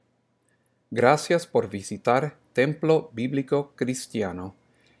Gracias por visitar Templo Bíblico Cristiano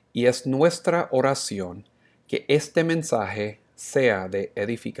y es nuestra oración que este mensaje sea de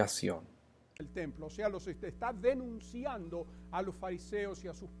edificación. El templo, o sea, los está denunciando a los fariseos y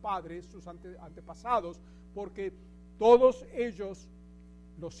a sus padres, sus antepasados, porque todos ellos,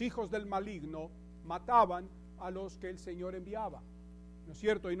 los hijos del maligno, mataban a los que el Señor enviaba, ¿no es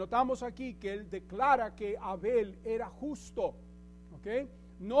cierto? Y notamos aquí que él declara que Abel era justo, ¿ok?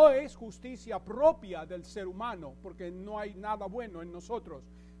 No es justicia propia del ser humano, porque no hay nada bueno en nosotros,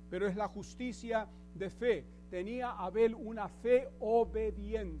 pero es la justicia de fe. Tenía Abel una fe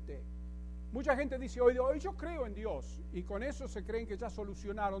obediente. Mucha gente dice hoy yo creo en Dios, y con eso se creen que ya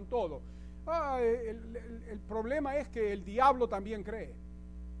solucionaron todo. El problema es que el diablo también cree,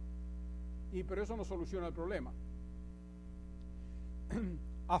 pero eso no soluciona el problema.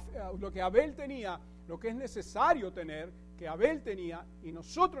 Lo que Abel tenía, lo que es necesario tener, que Abel tenía y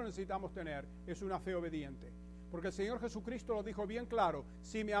nosotros necesitamos tener, es una fe obediente. Porque el Señor Jesucristo lo dijo bien claro: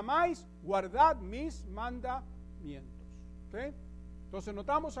 si me amáis, guardad mis mandamientos. ¿Okay? Entonces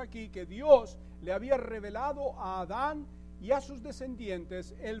notamos aquí que Dios le había revelado a Adán y a sus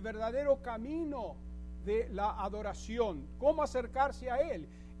descendientes el verdadero camino de la adoración, cómo acercarse a Él.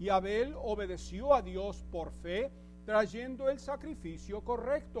 Y Abel obedeció a Dios por fe, trayendo el sacrificio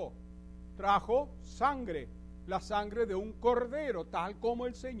correcto. Trajo sangre, la sangre de un cordero, tal como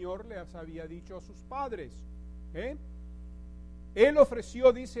el Señor les había dicho a sus padres. Él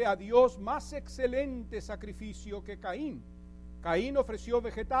ofreció, dice, a Dios más excelente sacrificio que Caín. Caín ofreció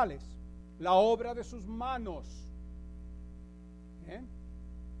vegetales, la obra de sus manos.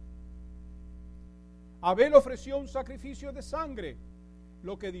 Abel ofreció un sacrificio de sangre,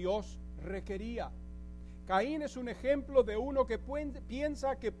 lo que Dios requería. Caín es un ejemplo de uno que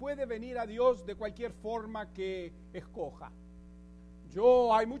piensa que puede venir a Dios de cualquier forma que escoja.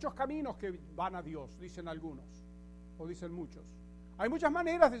 Hay muchos caminos que van a Dios, dicen algunos, o dicen muchos. Hay muchas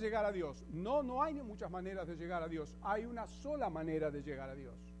maneras de llegar a Dios. No hay muchas maneras de llegar a Dios. Hay una sola manera de llegar a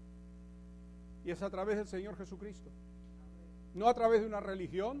Dios. Y es a través del Señor Jesucristo. No a través de una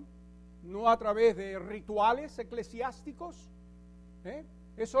religión, no a través de rituales eclesiásticos.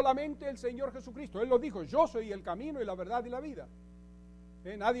 Es solamente el Señor Jesucristo. Él lo dijo: yo soy el camino y la verdad y la vida.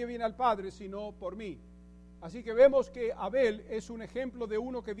 Nadie viene al Padre sino por mí. Así que vemos que Abel es un ejemplo de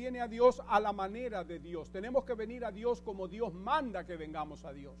uno que viene a Dios a la manera de Dios. Tenemos que venir a Dios como Dios manda que vengamos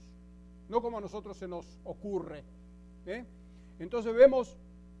a Dios, no como a nosotros se nos ocurre. Entonces vemos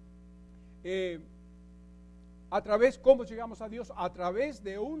 ¿cómo llegamos a Dios? A través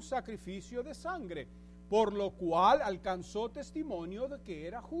de un sacrificio de sangre, por lo cual alcanzó testimonio de que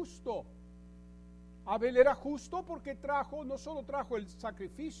era justo. Abel era justo porque no solo trajo el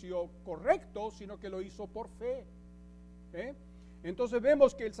sacrificio correcto, sino que lo hizo por fe. Entonces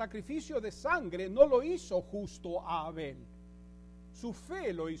vemos que el sacrificio de sangre no lo hizo justo a Abel. Su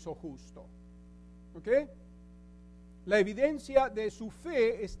fe lo hizo justo. La evidencia de su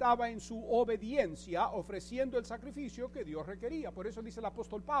fe estaba en su obediencia, ofreciendo el sacrificio que Dios requería. Por eso dice el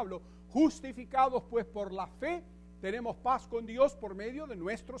apóstol Pablo: justificados pues por la fe, tenemos paz con Dios por medio de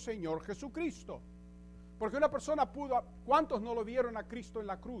nuestro Señor Jesucristo. Porque una persona ¿cuántos no lo vieron a Cristo en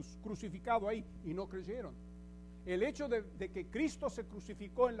la cruz, crucificado ahí, y no creyeron? El hecho de que Cristo se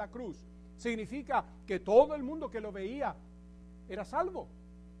crucificó en la cruz, ¿significa que todo el mundo que lo veía era salvo?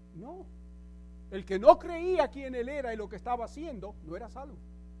 No. El que no creía quién Él era y lo que estaba haciendo, no era salvo.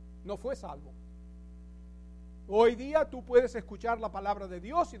 No fue salvo. Hoy día tú puedes escuchar la palabra de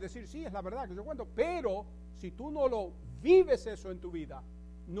Dios y decir: sí, es la verdad que yo cuento, pero si tú no lo vives eso en tu vida,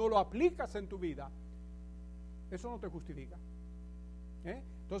 no lo aplicas en tu vida, eso no te justifica.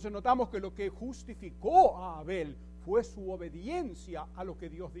 Entonces notamos que lo que justificó a Abel fue su obediencia a lo que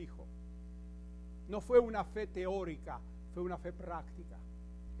Dios dijo. No fue una fe teórica, fue una fe práctica.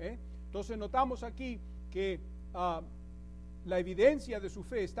 Entonces notamos aquí que la evidencia de su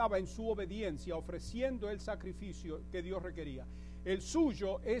fe estaba en su obediencia, ofreciendo el sacrificio que Dios requería. El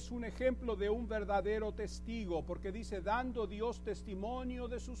suyo es un ejemplo de un verdadero testigo, porque dice: dando Dios testimonio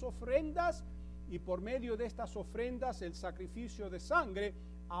de sus ofrendas, y por medio de estas ofrendas el sacrificio de sangre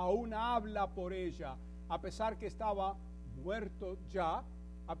aún habla por ella, a pesar que estaba muerto ya.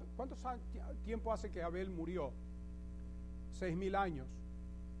 ¿Cuánto tiempo hace que Abel murió? 6,000 años.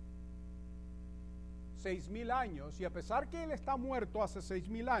 6,000 años, y a pesar que él está muerto hace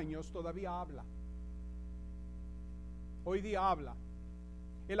 6,000 años, todavía habla. Hoy día habla.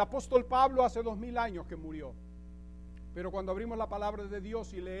 El apóstol Pablo hace 2,000 años que murió. Pero cuando abrimos la palabra de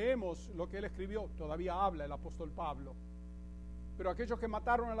Dios y leemos lo que él escribió, todavía habla el apóstol Pablo. Pero aquellos que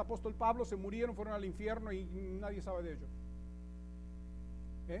mataron al apóstol Pablo se murieron, fueron al infierno y nadie sabe de ellos.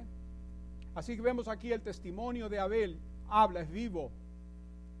 Así que vemos aquí el testimonio de Abel, habla, es vivo.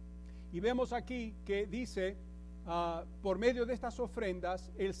 Y vemos aquí que dice, por medio de estas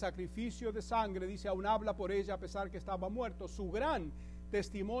ofrendas, el sacrificio de sangre, dice, aún habla por ella a pesar que estaba muerto. Su gran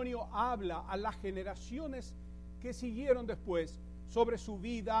testimonio habla a las generaciones que siguieron después sobre su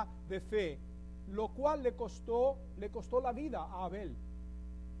vida de fe, lo cual le costó la vida a Abel.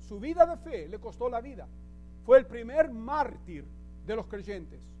 Su vida de fe le costó la vida. Fue el primer mártir de los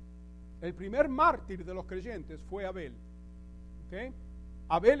creyentes. El primer mártir de los creyentes fue Abel. ¿Okay?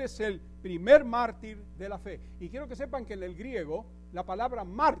 Abel es el primer mártir de la fe. Y quiero que sepan que en el griego la palabra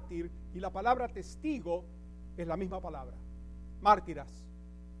mártir y la palabra testigo es la misma palabra. Mártiras.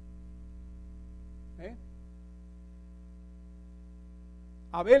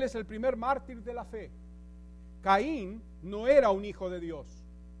 Abel es el primer mártir de la fe. Caín no era un hijo de Dios.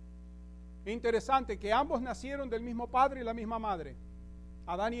 Es interesante que ambos nacieron del mismo padre y la misma madre,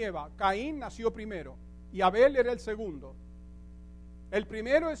 Adán y Eva. Caín nació primero y Abel era el segundo. El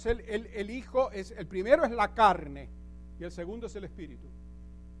primero es el hijo, el primero es la carne y el segundo es el espíritu.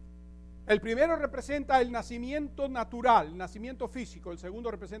 El primero representa el nacimiento natural, el nacimiento físico, el segundo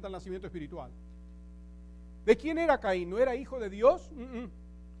representa el nacimiento espiritual. ¿De quién era Caín? ¿No era hijo de Dios?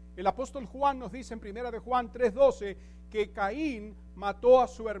 El apóstol Juan nos dice en 1 de Juan 3:12 que Caín mató a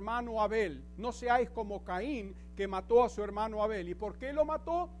su hermano Abel. No seáis como Caín, que mató a su hermano Abel. ¿Y por qué lo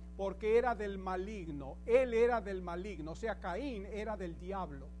mató? Porque era del maligno. Él era del maligno. O sea, Caín era del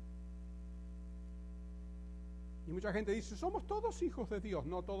diablo. Y mucha gente dice, somos todos hijos de Dios.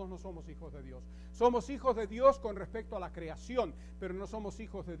 No, todos no somos hijos de Dios. Somos hijos de Dios con respecto a la creación, pero no somos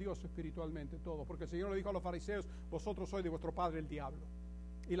hijos de Dios espiritualmente todos. Porque el Señor le dijo a los fariseos, vosotros sois de vuestro padre el diablo,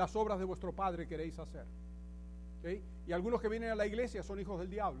 y las obras de vuestro padre queréis hacer. ¿Sí? Y algunos que vienen a la iglesia son hijos del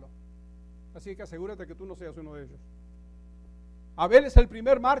diablo. Así que asegúrate que tú no seas uno de ellos. Abel es el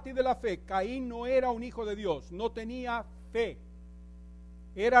primer mártir de la fe. Caín no era un hijo de Dios, no tenía fe.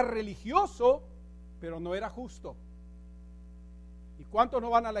 Era religioso, pero no era justo. ¿Y cuántos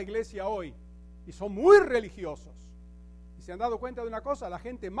no van a la iglesia hoy y son muy religiosos? Y se han dado cuenta de una cosa, la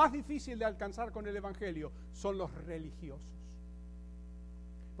gente más difícil de alcanzar con el evangelio son los religiosos.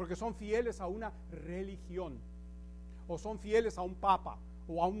 Porque son fieles a una religión, o son fieles a un papa,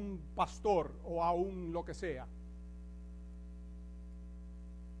 o a un pastor, o a un lo que sea.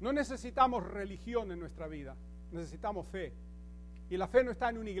 No necesitamos religión en nuestra vida, necesitamos fe. Y la fe no está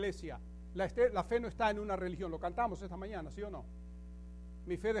en una iglesia, la fe no está en una religión. Lo cantamos esta mañana, ¿sí o no?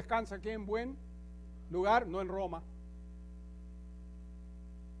 Mi fe descansa aquí en buen lugar, no en Roma,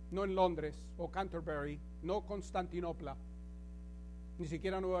 no en Londres o Canterbury, no Constantinopla, ni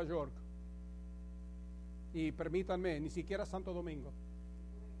siquiera Nueva York, y permítanme, ni siquiera Santo Domingo,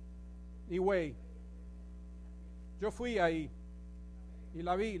 y güey, yo fui ahí, y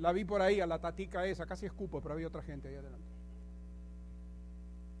la vi por ahí, a la tatica esa, casi escupo, pero había otra gente ahí adelante.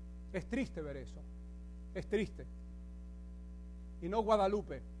 Es triste ver eso, es triste, y no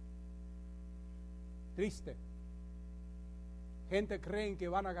Guadalupe, triste. Gente creen que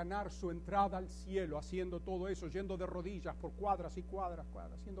van a ganar su entrada al cielo haciendo todo eso, yendo de rodillas por cuadras y cuadras,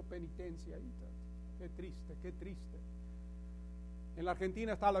 haciendo penitencia. Qué triste, qué triste. En la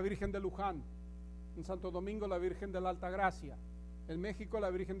Argentina está la Virgen de Luján, en Santo Domingo la Virgen de la Altagracia, en México la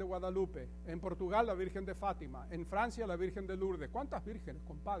Virgen de Guadalupe, en Portugal la Virgen de Fátima, en Francia la Virgen de Lourdes. ¿Cuántas vírgenes,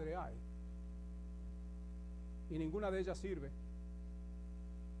 compadre, hay? Y ninguna de ellas sirve.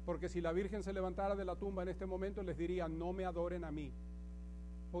 Porque si la Virgen se levantara de la tumba en este momento, les diría, no me adoren a mí,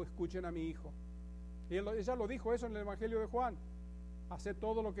 o escuchen a mi hijo. Y ella lo dijo eso en el Evangelio de Juan, haced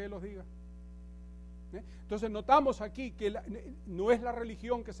todo lo que Él os diga. Entonces notamos aquí que no es la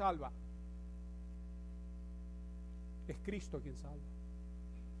religión que salva, es Cristo quien salva.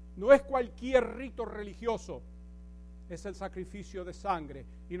 No es cualquier rito religioso, es el sacrificio de sangre.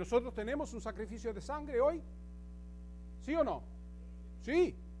 ¿Y nosotros tenemos un sacrificio de sangre hoy? ¿Sí o no?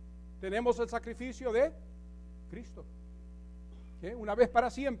 Sí. Tenemos el sacrificio de Cristo, una vez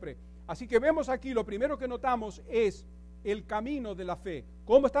para siempre. Así que vemos aquí, lo primero que notamos es el camino de la fe.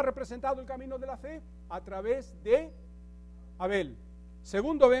 ¿Cómo está representado el camino de la fe? A través de Abel.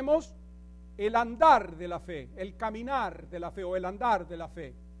 Segundo, vemos el andar de la fe, el caminar de la fe o el andar de la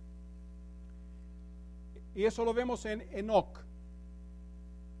fe. Y eso lo vemos en Enoc.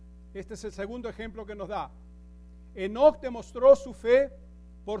 Este es el segundo ejemplo que nos da. Enoc demostró su fe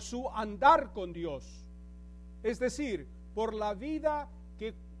por su andar con Dios, es decir, por la vida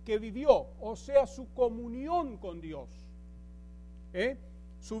que vivió, o sea, su comunión con Dios.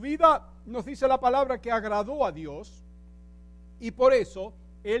 Su vida, nos dice la palabra, que agradó a Dios, y por eso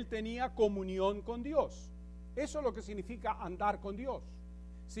él tenía comunión con Dios. Eso es lo que significa andar con Dios.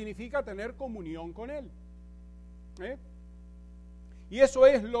 significa tener comunión con Él. Y eso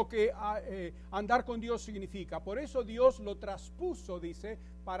es lo que andar con Dios significa. Por eso Dios lo traspuso, dice,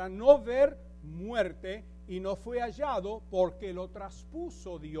 para no ver muerte, y no fue hallado porque lo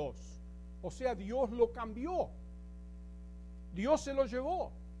traspuso Dios. O sea, Dios lo cambió. Dios se lo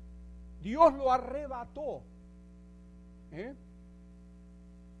llevó. Dios lo arrebató.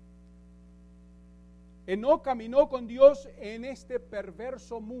 Enoc caminó con Dios en este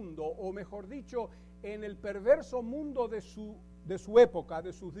perverso mundo, o mejor dicho, en el perverso mundo de su época,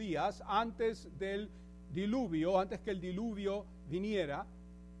 de sus días, antes del diluvio, antes que el diluvio viniera.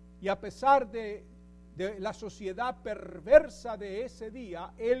 Y a pesar de la sociedad perversa de ese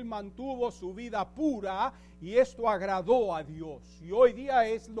día, él mantuvo su vida pura y esto agradó a Dios. Y hoy día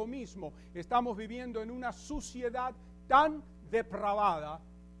es lo mismo. Estamos viviendo en una sociedad tan depravada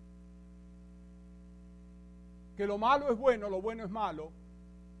que lo malo es bueno, lo bueno es malo.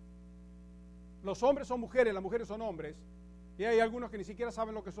 Los hombres son mujeres, las mujeres son hombres. Y hay algunos que ni siquiera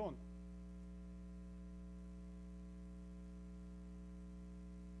saben lo que son.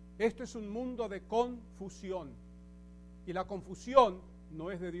 Esto es un mundo de confusión. Y la confusión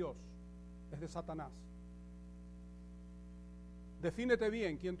no es de Dios, es de Satanás. Defínete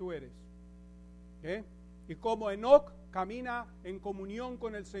bien quién tú eres. Y como Enoc camina en comunión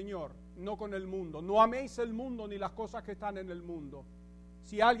con el Señor, no con el mundo. No améis el mundo ni las cosas que están en el mundo.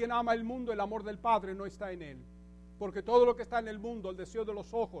 Si alguien ama el mundo, el amor del Padre no está en él. Porque todo lo que está en el mundo, el deseo de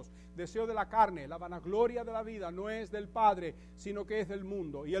los ojos, deseo de la carne, la vanagloria de la vida, no es del Padre, sino que es del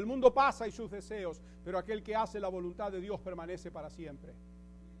mundo. Y el mundo pasa y sus deseos, pero aquel que hace la voluntad de Dios permanece para siempre.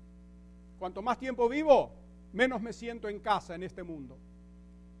 Cuanto más tiempo vivo, menos me siento en casa en este mundo.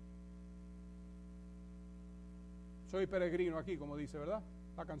 Soy peregrino aquí, como dice, ¿verdad?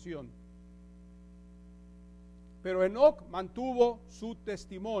 La canción. Pero Enoc mantuvo su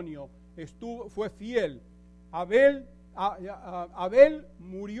testimonio, fue fiel. Abel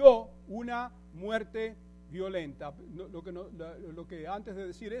murió una muerte violenta. Lo que antes de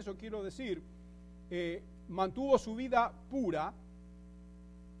decir eso quiero decir, mantuvo su vida pura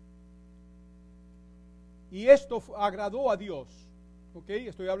y esto agradó a Dios. ¿Okay?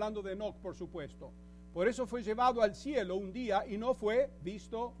 Estoy hablando de Enoc, por supuesto. Por eso fue llevado al cielo un día y no fue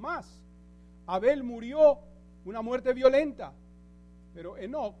visto más. Abel murió una muerte violenta, pero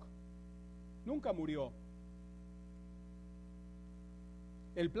Enoc nunca murió.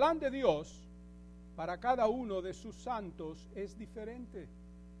 El plan de Dios para cada uno de sus santos es diferente.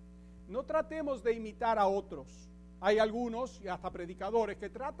 No tratemos de imitar a otros. Hay algunos, y hasta predicadores, que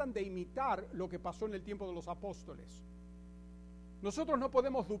tratan de imitar lo que pasó en el tiempo de los apóstoles. Nosotros no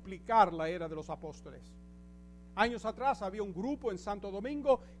podemos duplicar la era de los apóstoles. Años atrás había un grupo en Santo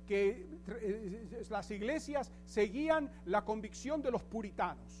Domingo que las iglesias seguían la convicción de los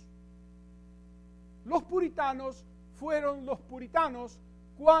puritanos. Los puritanos fueron los puritanos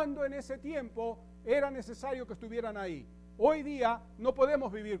cuando en ese tiempo era necesario que estuvieran ahí. Hoy día no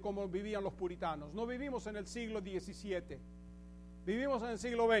podemos vivir como vivían los puritanos. No vivimos en el siglo XVII, vivimos en el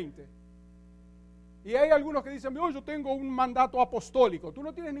siglo XX. Y hay algunos que dicen, yo tengo un mandato apostólico. Tú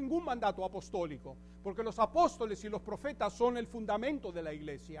no tienes ningún mandato apostólico, porque los apóstoles y los profetas son el fundamento de la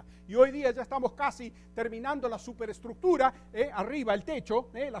iglesia. Y hoy día ya estamos casi terminando la superestructura, arriba el techo,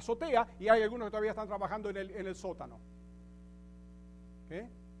 la azotea, y hay algunos que todavía están trabajando en el sótano.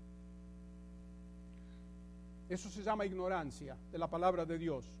 Eso se llama ignorancia de la palabra de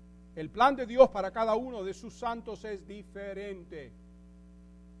Dios. El plan de Dios para cada uno de sus santos es diferente.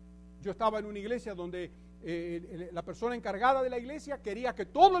 Yo estaba en una iglesia donde la persona encargada de la iglesia quería que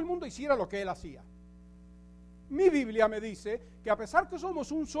todo el mundo hiciera lo que él hacía. Mi Biblia me dice que a pesar que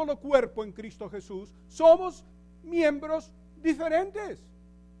somos un solo cuerpo en Cristo Jesús, somos miembros diferentes.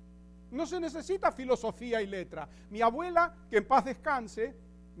 No se necesita filosofía y letra. Mi abuela, que en paz descanse,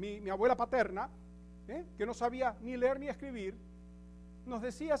 mi abuela paterna, que no sabía ni leer ni escribir, nos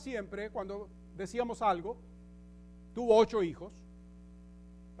decía siempre, cuando decíamos algo, tuvo 8 hijos,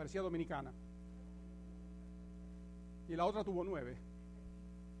 parecía dominicana, y la otra tuvo 9.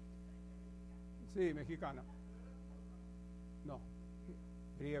 Sí, mexicana. No,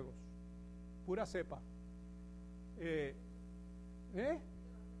 griegos, pura cepa.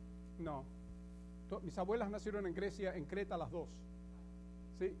 No, mis abuelas nacieron en Grecia, en Creta las 2.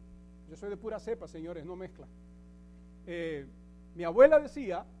 Sí, yo soy de pura cepa, señores, no mezcla. Mi abuela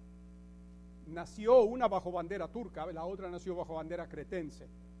decía, nació una bajo bandera turca, la otra nació bajo bandera cretense.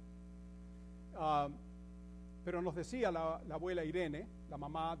 Pero nos decía la abuela Irene, la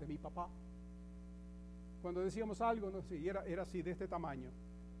mamá de mi papá, cuando decíamos algo, no sé, y era así, de este tamaño,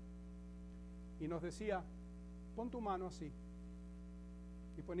 y nos decía, pon tu mano así.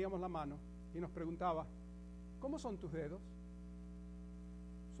 y poníamos la mano y nos preguntaba, ¿cómo son tus dedos?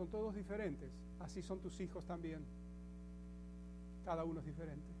 Son todos diferentes. Así son tus hijos también. Cada uno es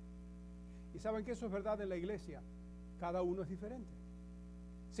diferente. ¿Y saben que eso es verdad en la iglesia? Cada uno es diferente.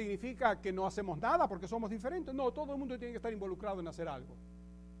 ¿Significa que no hacemos nada porque somos diferentes? No, todo el mundo tiene que estar involucrado en hacer algo.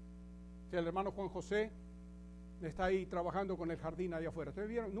 Si el hermano Juan José está ahí trabajando con el jardín allá afuera. ¿Ustedes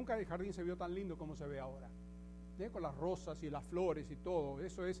vieron? Nunca el jardín se vio tan lindo como se ve ahora. Con las rosas y las flores y todo.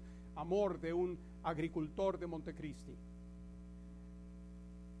 Eso es amor de un agricultor de Montecristi.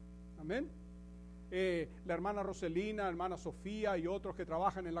 Amén. La hermana Roselina, la hermana Sofía y otros que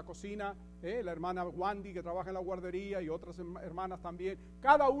trabajan en la cocina, la hermana Wandy que trabaja en la guardería y otras hermanas también.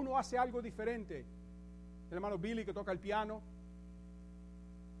 Cada uno hace algo diferente. El hermano Billy que toca el piano.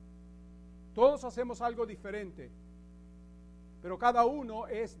 Todos hacemos algo diferente, pero cada uno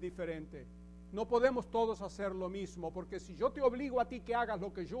es diferente. No podemos todos hacer lo mismo, porque si yo te obligo a ti que hagas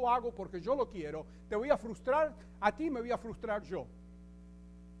lo que yo hago porque yo lo quiero, te voy a frustrar a ti, me voy a frustrar yo.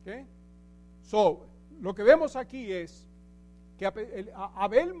 ¿Okay? Lo que vemos aquí es que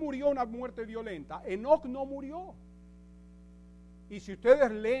Abel murió una muerte violenta, Enoc no murió. Y si ustedes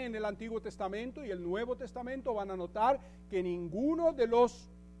leen el Antiguo Testamento y el Nuevo Testamento, van a notar que ninguno de los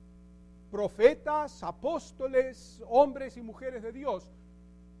profetas, apóstoles, hombres y mujeres de Dios,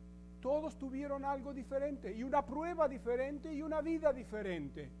 todos tuvieron algo diferente y una prueba diferente y una vida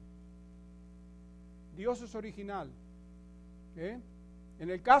diferente. Dios es original. En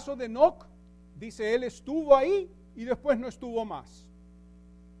el caso de Enoc, dice él estuvo ahí y después no estuvo más.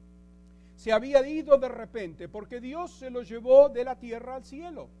 Se había ido de repente porque Dios se lo llevó de la tierra al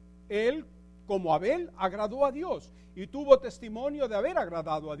cielo. Él, como Abel, agradó a Dios y tuvo testimonio de haber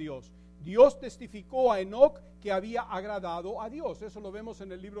agradado a Dios. Dios testificó a Enoc que había agradado a Dios. Eso lo vemos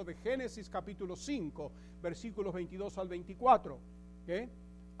en el libro de Génesis capítulo 5, versículos 22 al 24.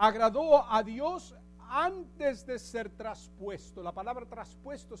 Agradó a Dios antes de ser traspuesto. La palabra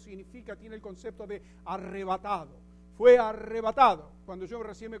traspuesto tiene el concepto de arrebatado. Fue arrebatado. Cuando yo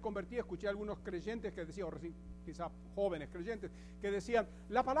recién me convertí, escuché a algunos creyentes que decían, o recién, quizás jóvenes creyentes, que decían,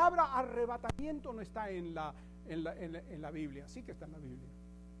 la palabra arrebatamiento no está en la Biblia. Sí que está en la Biblia.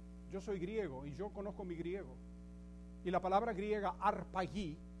 Yo soy griego y yo conozco mi griego. Y la palabra griega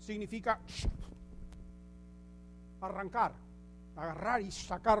arpagí significa arrancar, agarrar y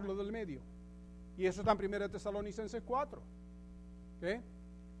sacarlo del medio. Y eso está en 1 Tesalonicenses 4.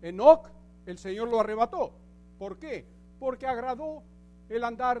 Enoc, el Señor lo arrebató. ¿Por qué? Porque agradó el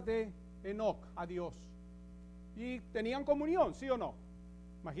andar de Enoc a Dios. Y tenían comunión, ¿sí o no?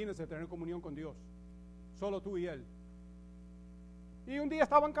 Imagínense tener comunión con Dios. Solo tú y Él. Y un día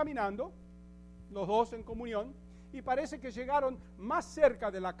estaban caminando, los dos en comunión, y parece que llegaron más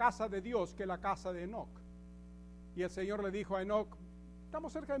cerca de la casa de Dios que la casa de Enoc. Y el Señor le dijo a Enoc,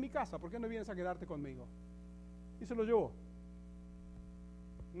 estamos cerca de mi casa, ¿por qué no vienes a quedarte conmigo? Y se lo llevó.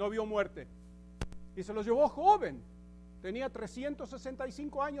 No vio muerte. Y se lo llevó joven. Tenía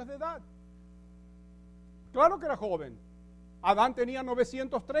 365 años de edad. Claro que era joven. Adán tenía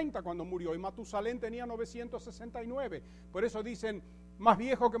 930 cuando murió y Matusalén tenía 969. Por eso dicen, más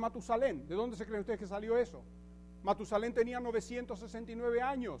viejo que Matusalén. ¿De dónde se creen ustedes que salió eso? Matusalén tenía 969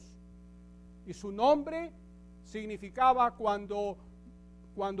 años. Y su nombre significaba cuando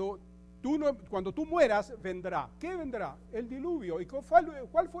tú mueras, vendrá. ¿Qué vendrá? El diluvio. ¿Y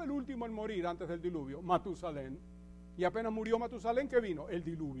cuál fue el último en morir antes del diluvio? Matusalén. Y apenas murió Matusalén, ¿qué vino? El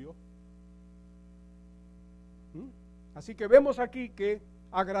diluvio. Así que vemos aquí que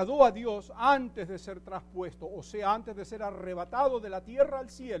agradó a Dios antes de ser traspuesto, o sea, antes de ser arrebatado de la tierra al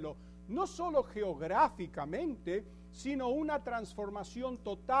cielo, no solo geográficamente, sino una transformación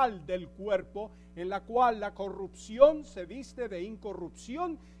total del cuerpo en la cual la corrupción se viste de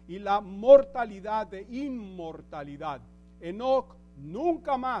incorrupción y la mortalidad de inmortalidad. Enoc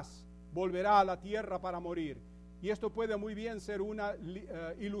nunca más volverá a la tierra para morir. Y esto puede muy bien ser una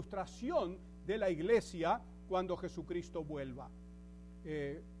ilustración de la iglesia cuando Jesucristo vuelva.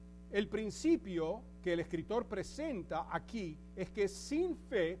 El principio que el escritor presenta aquí es que sin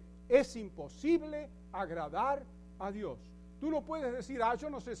fe es imposible agradar a Dios. Tú no puedes decir, yo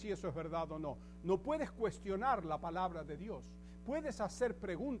no sé si eso es verdad o no. No puedes cuestionar la palabra de Dios. Puedes hacer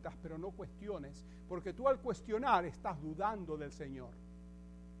preguntas, pero no cuestiones, porque tú al cuestionar estás dudando del Señor.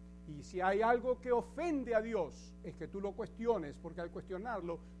 Y si hay algo que ofende a Dios, es que tú lo cuestiones, porque al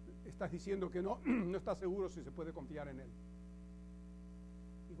cuestionarlo estás diciendo que no estás seguro si se puede confiar en Él.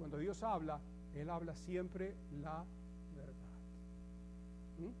 Y cuando Dios habla, Él habla siempre la verdad.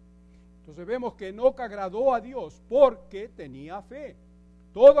 Entonces vemos que Enoc agradó a Dios porque tenía fe.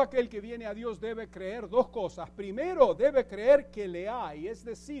 Todo aquel que viene a Dios debe creer dos cosas. Primero, debe creer que le hay, es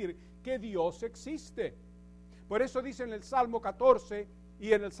decir, que Dios existe. Por eso dice en el Salmo 14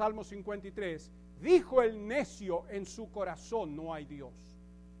 y en el Salmo 53, dijo el necio en su corazón, no hay Dios.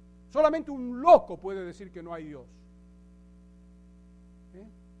 Solamente un loco puede decir que no hay Dios.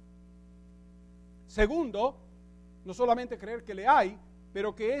 Segundo, no solamente creer que le hay,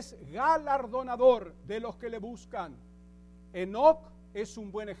 pero que es galardonador de los que le buscan. Enoc es un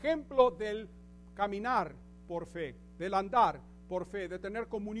buen ejemplo del caminar por fe, del andar por fe, de tener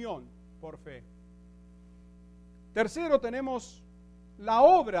comunión por fe. Tercero, tenemos la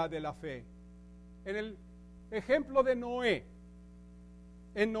obra de la fe. En el ejemplo de Noé.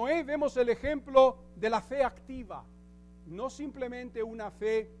 En Noé vemos el ejemplo de la fe activa, no simplemente una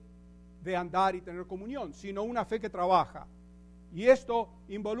fe de andar y tener comunión, sino una fe que trabaja. Y esto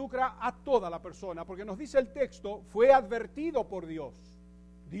involucra a toda la persona, porque nos dice el texto, fue advertido por Dios.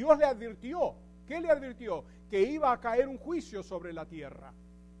 Dios le advirtió. ¿Qué le advirtió? Que iba a caer un juicio sobre la tierra.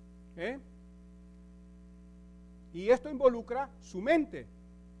 Y esto involucra su mente.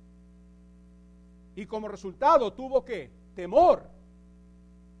 Y como resultado tuvo ¿qué? Temor.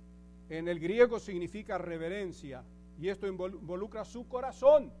 En el griego significa reverencia. Y esto involucra su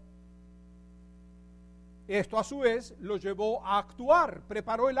corazón. Esto a su vez lo llevó a actuar,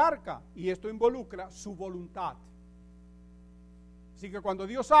 preparó el arca, y esto involucra su voluntad. Así que cuando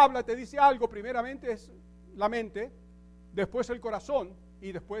Dios habla, te dice algo, primeramente es la mente, después el corazón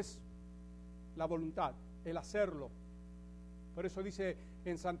y después la voluntad, el hacerlo. Por eso dice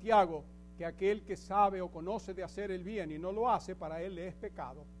en Santiago que aquel que sabe o conoce de hacer el bien y no lo hace, para él le es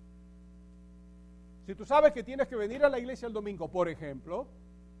pecado. Si tú sabes que tienes que venir a la iglesia el domingo, por ejemplo,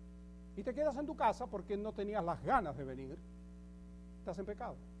 y te quedas en tu casa porque no tenías las ganas de venir, estás en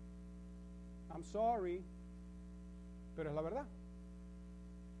pecado. I'm sorry, pero es la verdad.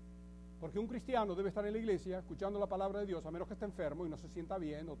 Porque un cristiano debe estar en la iglesia escuchando la palabra de Dios, a menos que esté enfermo y no se sienta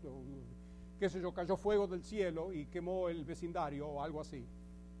bien, o qué sé yo, cayó fuego del cielo y quemó el vecindario o algo así.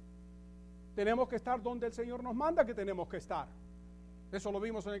 Tenemos que estar donde el Señor nos manda que tenemos que estar. Eso lo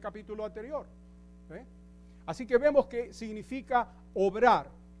vimos en el capítulo anterior. Así que vemos que significa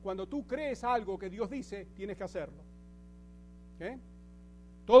obrar. Cuando tú crees algo que Dios dice, tienes que hacerlo.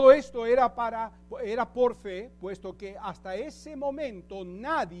 Todo esto era por fe, puesto que hasta ese momento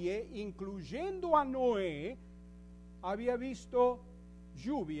nadie, incluyendo a Noé, había visto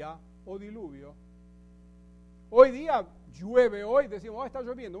lluvia o diluvio. Hoy día llueve, hoy decimos, está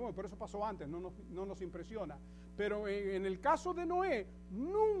lloviendo, bueno, pero eso pasó antes, no nos impresiona. Pero en el caso de Noé,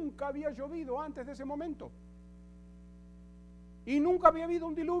 nunca había llovido antes de ese momento. Y nunca había habido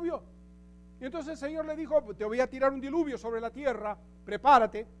un diluvio. Y entonces el Señor le dijo, te voy a tirar un diluvio sobre la tierra,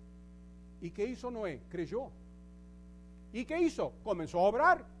 prepárate. ¿Y qué hizo Noé? Creyó. ¿Y qué hizo? Comenzó a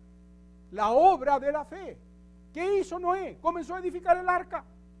obrar. La obra de la fe. ¿Qué hizo Noé? Comenzó a edificar el arca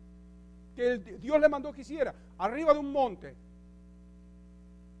que Dios le mandó que hiciera, arriba de un monte,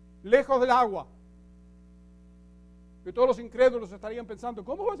 lejos del agua. Y todos los incrédulos estarían pensando,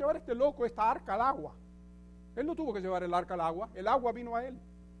 ¿cómo va a llevar este loco esta arca al agua? Él no tuvo que llevar el arca al agua, el agua vino a él.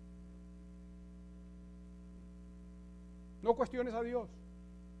 No cuestiones a Dios.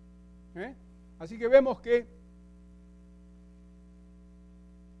 Así que vemos que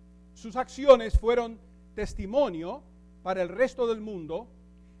sus acciones fueron testimonio para el resto del mundo,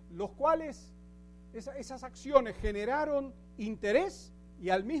 los cuales esas acciones generaron interés y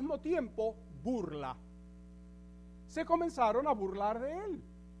al mismo tiempo burla. Se comenzaron a burlar de él.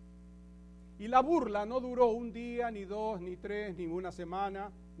 Y la burla no duró un día, ni dos, ni tres, ni una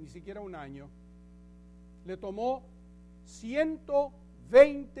semana, ni siquiera un año. Le tomó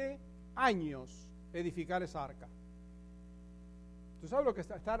 120 años edificar esa arca. ¿Tú sabes lo que es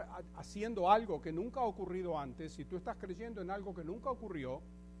estar haciendo algo que nunca ha ocurrido antes? Si tú estás creyendo en algo que nunca ocurrió,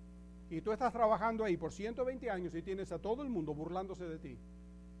 y tú estás trabajando ahí por 120 años y tienes a todo el mundo burlándose de ti.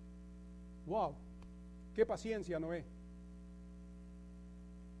 ¡Wow! ¡Qué paciencia, Noé!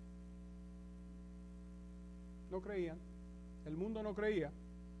 No creían. El mundo no creía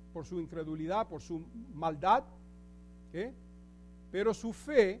por su incredulidad, por su maldad. Pero su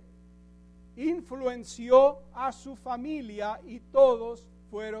fe influenció a su familia y todos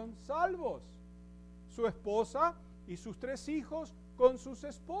fueron salvos. Su esposa y sus 3 hijos con sus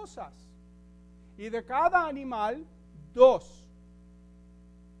esposas. Y de cada animal, 2,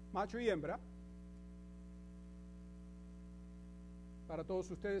 macho y hembra. Para todos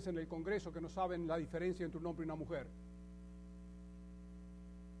ustedes en el Congreso que no saben la diferencia entre un hombre y una mujer.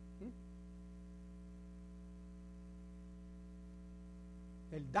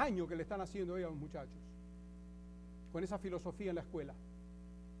 El daño que le están haciendo hoy a los muchachos con esa filosofía en la escuela.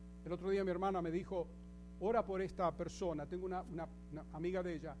 El otro día mi hermana me dijo, ora por esta persona. Tengo una amiga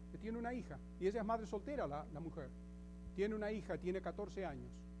de ella que tiene una hija, y ella es madre soltera, la mujer. Tiene una hija, tiene 14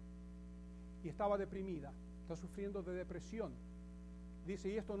 años, y estaba deprimida, está sufriendo de depresión. Dice,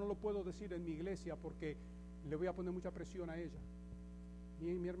 y esto no lo puedo decir en mi iglesia porque le voy a poner mucha presión a ella. Y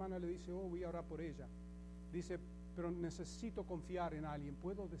mi hermana le dice, voy a orar por ella. Dice, pero necesito confiar en alguien,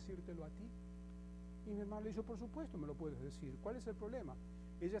 ¿puedo decírtelo a ti? Y mi hermana le dice, por supuesto me lo puedes decir. ¿Cuál es el problema?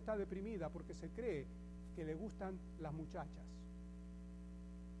 Ella está deprimida porque se cree que le gustan las muchachas.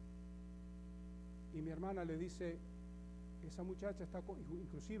 Y mi hermana le dice, esa muchacha está,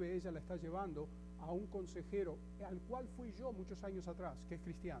 inclusive ella la está llevando a un consejero, al cual fui yo muchos años atrás, que es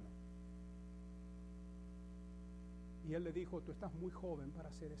cristiano. Y él le dijo, tú estás muy joven para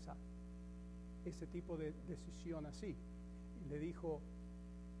hacer ese tipo de decisión así. Y le dijo,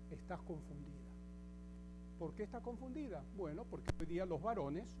 estás confundida. ¿Por qué está confundida? Bueno, porque hoy día los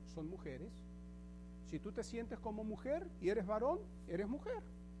varones son mujeres. Si tú te sientes como mujer y eres varón, eres mujer.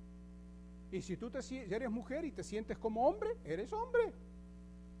 Y si tú eres mujer y te sientes como hombre, eres hombre.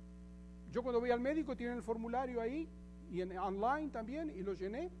 Yo cuando voy al médico tienen el formulario ahí y online también y lo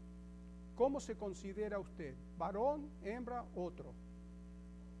llené. ¿Cómo se considera usted? ¿Varón, hembra, otro?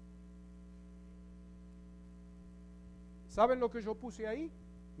 ¿Saben lo que yo puse ahí?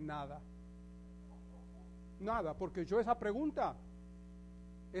 Nada. Nada, porque yo esa pregunta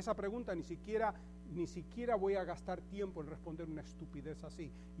ni siquiera voy a gastar tiempo en responder una estupidez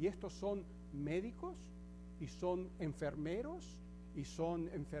así. Y estos son médicos, y son enfermeros, y son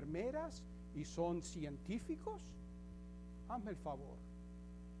enfermeras, y son científicos. Hazme el favor.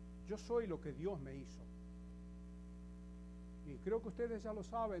 Yo soy lo que Dios me hizo. Y creo que ustedes ya lo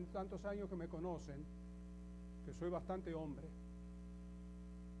saben, tantos años que me conocen, que soy bastante hombre.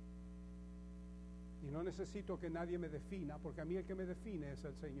 Y no necesito que nadie me defina, porque a mí el que me define es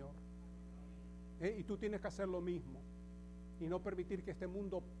el Señor. Y tú tienes que hacer lo mismo. Y no permitir que este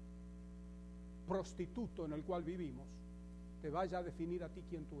mundo prostituto en el cual vivimos te vaya a definir a ti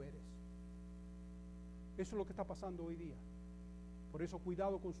quién tú eres. Eso es lo que está pasando hoy día. Por eso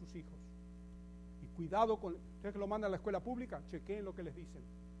cuidado con sus hijos. Y cuidado con... Ustedes que lo mandan a la escuela pública, chequeen lo que les dicen.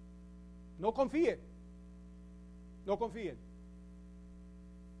 No confíen. No confíen.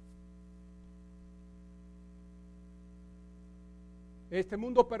 Este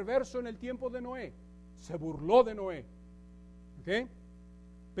mundo perverso en el tiempo de Noé se burló de Noé. ¿Okay?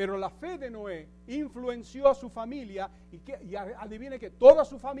 Pero la fe de Noé influenció a su familia y adivine que toda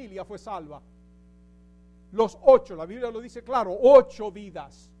su familia fue salva. Los 8, la Biblia lo dice claro, 8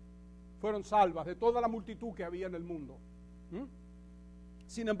 vidas fueron salvas de toda la multitud que había en el mundo.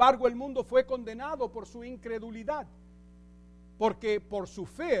 Sin embargo, el mundo fue condenado por su incredulidad, porque por su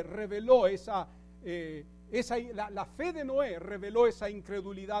fe reveló la fe de Noé reveló esa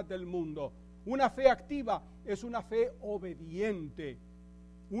incredulidad del mundo. Una fe activa es una fe obediente,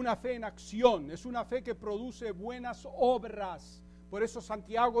 una fe en acción, es una fe que produce buenas obras. Por eso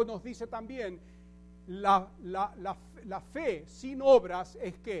Santiago nos dice también, la fe sin obras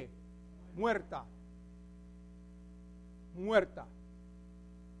es ¿qué? Muerta. Muerta.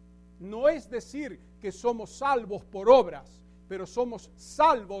 No es decir que somos salvos por obras, pero somos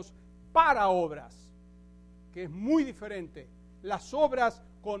salvos para obras, que es muy diferente. Las obras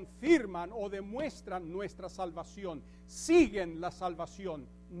confirman o demuestran nuestra salvación, siguen la salvación,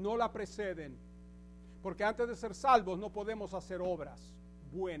 no la preceden. Porque antes de ser salvos no podemos hacer obras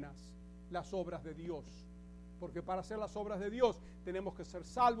buenas, las obras de Dios. Porque para hacer las obras de Dios tenemos que ser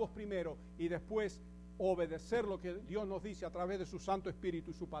salvos primero y después obedecer lo que Dios nos dice a través de su Santo Espíritu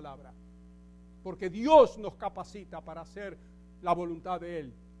y su palabra. Porque Dios nos capacita para hacer la voluntad de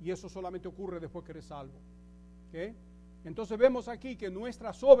Él, y eso solamente ocurre después que eres salvo. ¿Okay? Entonces vemos aquí que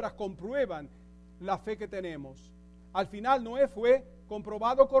nuestras obras comprueban la fe que tenemos. Al final Noé fue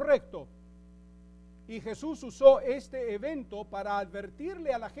comprobado correcto, y Jesús usó este evento para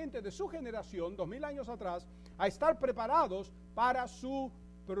advertirle a la gente de su generación, 2000 años atrás, a estar preparados para su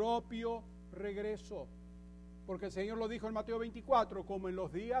propio regreso. Porque el Señor lo dijo en Mateo 24, como en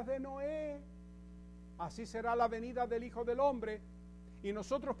los días de Noé, así será la venida del Hijo del Hombre. Y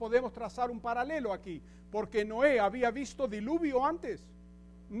nosotros podemos trazar un paralelo aquí, porque Noé había visto diluvio antes.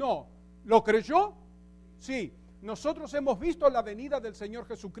 No. ¿Lo creyó? Sí. ¿Nosotros hemos visto la venida del Señor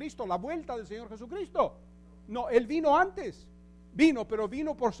Jesucristo, la vuelta del Señor Jesucristo? No, Él vino antes. Vino, pero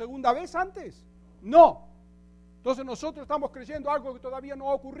vino por segunda vez antes. No. Entonces nosotros estamos creyendo algo que todavía no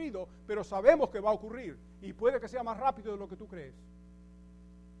ha ocurrido, pero sabemos que va a ocurrir. Y puede que sea más rápido de lo que tú crees.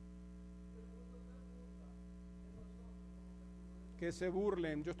 Que se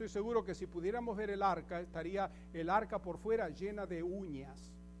burlen. Yo estoy seguro que si pudiéramos ver el arca, estaría el arca por fuera llena de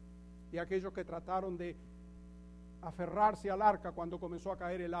uñas. y aquellos que trataron de aferrarse al arca cuando comenzó a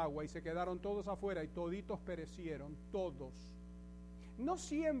caer el agua y se quedaron todos afuera y toditos perecieron, todos. No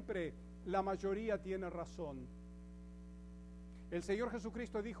siempre la mayoría tiene razón. El Señor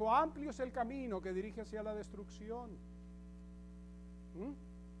Jesucristo dijo, amplio es el camino que dirige hacia la destrucción.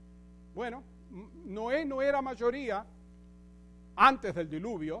 Bueno, Noé no era mayoría antes del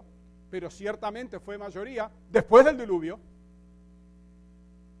diluvio, pero ciertamente fue mayoría después del diluvio.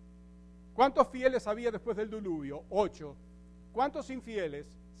 ¿Cuántos fieles había después del diluvio? 8. ¿Cuántos infieles?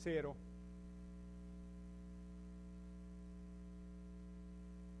 0.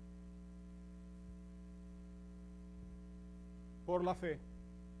 Por la fe.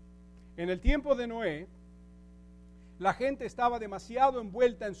 En el tiempo de Noé, la gente estaba demasiado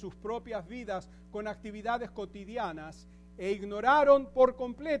envuelta en sus propias vidas con actividades cotidianas e ignoraron por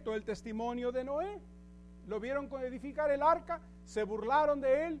completo el testimonio de Noé. Lo vieron edificar el arca, se burlaron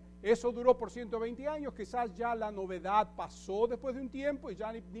de él, eso duró por 120 años, quizás ya la novedad pasó después de un tiempo y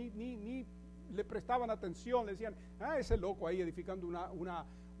ya ni le prestaban atención, le decían, ese loco ahí edificando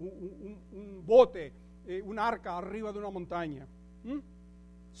un bote, un arca arriba de una montaña.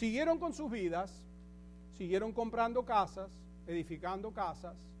 Siguieron con sus vidas, siguieron comprando casas, edificando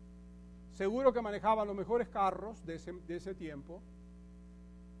casas, seguro que manejaban los mejores carros de ese tiempo,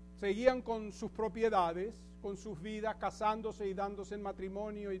 seguían con sus propiedades, con sus vidas, casándose y dándose en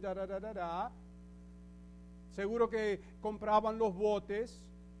matrimonio y seguro que compraban los botes.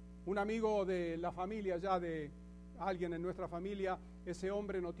 Un amigo de la familia, ya de alguien en nuestra familia, ese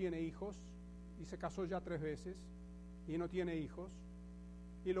hombre no tiene hijos y se casó ya 3 veces y no tiene hijos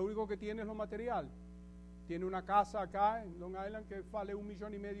y lo único que tiene es lo material. Tiene una casa acá en Long Island que vale $1,5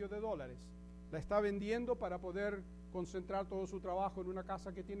 millones. La está vendiendo para poder concentrar todo su trabajo en una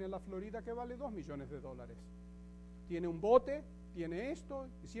casa que tiene en la Florida que vale $2 millones. Tiene un bote, tiene esto,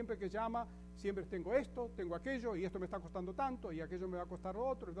 y siempre que llama, siempre tengo esto, tengo aquello, y esto me está costando tanto, y aquello me va a costar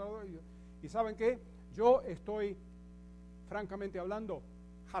otro. Y ¿saben qué? Yo estoy, francamente hablando,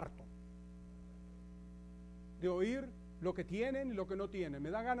 harto de oír lo que tienen y lo que no tienen.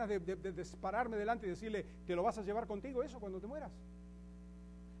 Me da ganas de pararme delante y decirle, ¿te lo vas a llevar contigo eso cuando te mueras?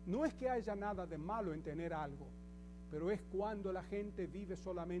 No es que haya nada de malo en tener algo, pero es cuando la gente vive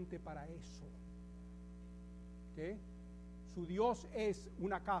solamente para eso. ¿Okay? Su Dios es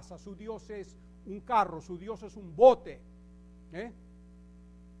una casa, su Dios es un carro, su Dios es un bote.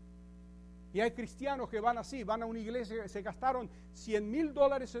 Y hay cristianos que van así, van a una iglesia, se gastaron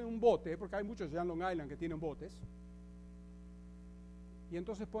 $100,000 en un bote, porque hay muchos ya en Long Island que tienen botes, y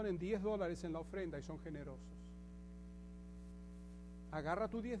entonces ponen $10 en la ofrenda y son generosos. Agarra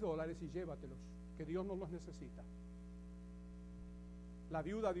tus $10 y llévatelos, que Dios no los necesita. La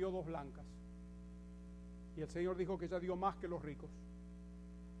viuda dio 2 blancas. Y el Señor dijo que ella dio más que los ricos.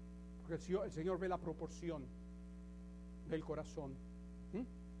 Porque el Señor ve la proporción del corazón.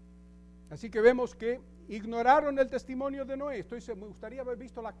 Así que vemos que ignoraron el testimonio de Noé. Me gustaría haber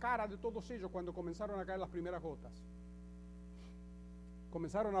visto la cara de todos ellos cuando comenzaron a caer las primeras gotas.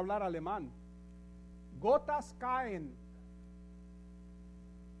 Comenzaron a hablar alemán. Gotas caen.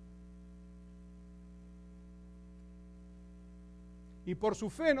 Y por su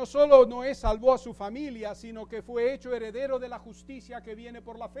fe no solo Noé salvó a su familia, sino que fue hecho heredero de la justicia que viene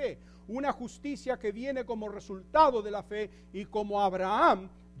por la fe. Una justicia que viene como resultado de la fe, y como Abraham,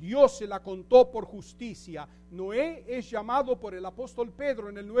 Dios se la contó por justicia. Noé es llamado por el apóstol Pedro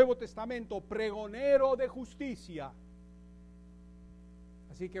en el Nuevo Testamento pregonero de justicia.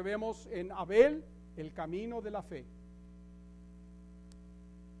 Así que vemos en Abel el camino de la fe.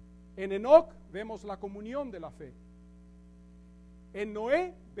 En Enoc vemos la comunión de la fe. En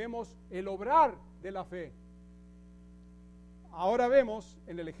Noé vemos el obrar de la fe. Ahora vemos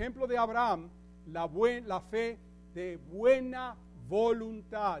en el ejemplo de Abraham la fe de buena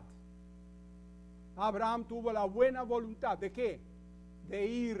voluntad. Abraham tuvo la buena voluntad. ¿De qué? De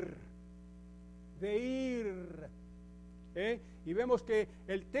ir. Y vemos que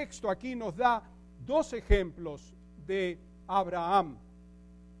el texto aquí nos da 2 ejemplos de Abraham.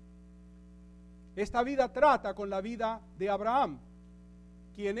 Esta vida trata con la vida de Abraham,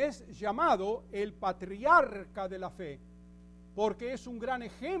 quien es llamado el patriarca de la fe, porque es un gran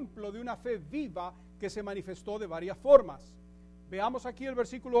ejemplo de una fe viva que se manifestó de varias formas. Veamos aquí el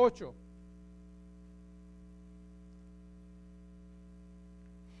versículo 8.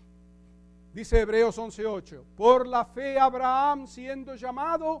 Dice Hebreos 11:8, por la fe Abraham, siendo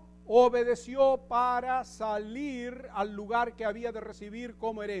llamado, obedeció para salir al lugar que había de recibir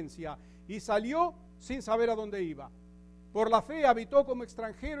como herencia, y salió sin saber a dónde iba. Por la fe habitó como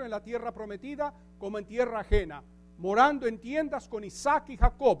extranjero en la tierra prometida, como en tierra ajena, morando en tiendas con Isaac y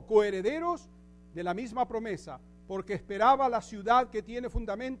Jacob, coherederos de la misma promesa, porque esperaba la ciudad que tiene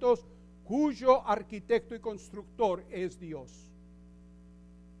fundamentos, cuyo arquitecto y constructor es Dios.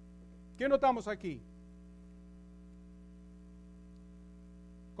 ¿Qué notamos aquí?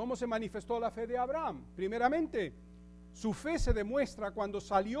 ¿Cómo se manifestó la fe de Abraham? Primeramente, su fe se demuestra cuando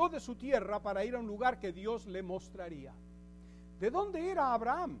salió de su tierra para ir a un lugar que Dios le mostraría. ¿De dónde era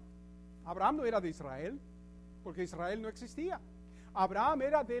Abraham? Abraham no era de Israel, porque Israel no existía. Abraham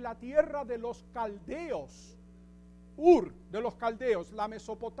era de la tierra de los caldeos, Ur de los caldeos, la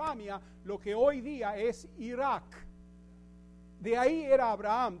Mesopotamia, lo que hoy día es Irak. De ahí era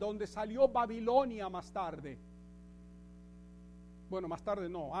Abraham, donde salió Babilonia más tarde. Bueno, más tarde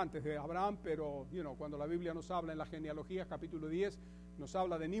no, antes de Abraham, pero cuando la Biblia nos habla en la genealogía, capítulo 10, nos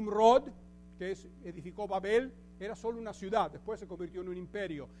habla de Nimrod, que edificó Babel, era solo una ciudad, después se convirtió en un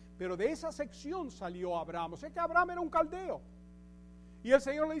imperio. Pero de esa sección salió Abraham, o sea que Abraham era un caldeo. Y el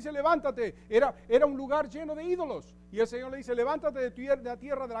Señor le dice, levántate, era un lugar lleno de ídolos. Y el Señor le dice, levántate de la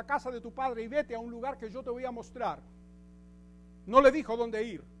tierra, de la casa de tu padre, y vete a un lugar que yo te voy a mostrar. No le dijo dónde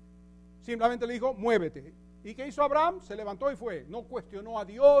ir, simplemente le dijo, muévete. ¿Y qué hizo Abraham? Se levantó y fue. No cuestionó a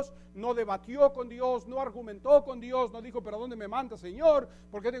Dios, no debatió con Dios, no argumentó con Dios, no dijo, ¿pero dónde me manda, Señor?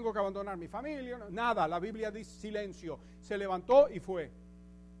 ¿Por qué tengo que abandonar mi familia? Nada, la Biblia dice silencio. Se levantó y fue.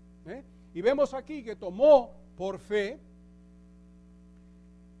 Y vemos aquí que tomó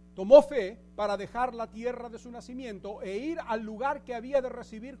fe para dejar la tierra de su nacimiento e ir al lugar que había de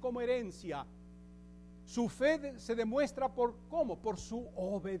recibir como herencia. Su fe se demuestra ¿cómo? Por su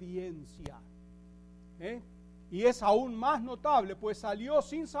obediencia. Y es aún más notable, pues salió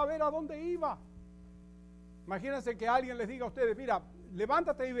sin saber a dónde iba. Imagínense que alguien les diga a ustedes, mira,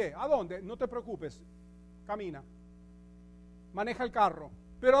 levántate y ve. ¿A dónde? No te preocupes, camina, maneja el carro.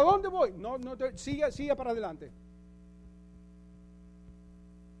 ¿Pero a dónde voy? Sigue para adelante.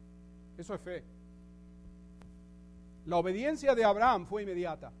 Eso es fe. La obediencia de Abraham fue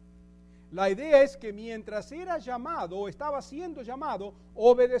inmediata. La idea es que mientras era llamado o estaba siendo llamado,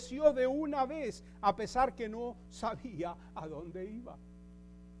 obedeció de una vez, a pesar que no sabía a dónde iba.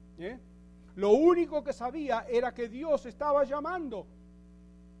 Lo único que sabía era que Dios estaba llamando.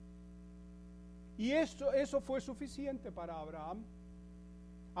 Y eso fue suficiente para Abraham.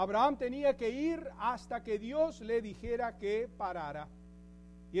 Abraham tenía que ir hasta que Dios le dijera que parara.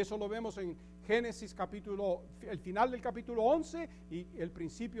 Y eso lo vemos en Génesis el final del capítulo 11 y el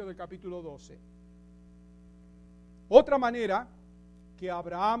principio del capítulo 12. Otra manera que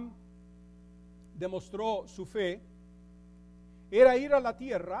Abraham demostró su fe era ir a la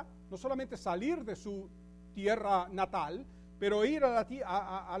tierra, no solamente salir de su tierra natal, pero ir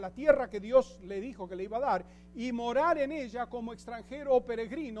a la tierra que Dios le dijo que le iba a dar y morar en ella como extranjero o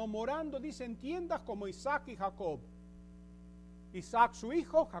peregrino, morando, dice, en tiendas como Isaac y Jacob. Isaac su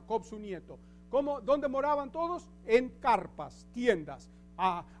hijo, Jacob su nieto. ¿Dónde moraban todos? En carpas, tiendas.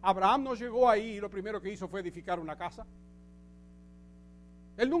 Abraham no llegó ahí y lo primero que hizo fue edificar una casa.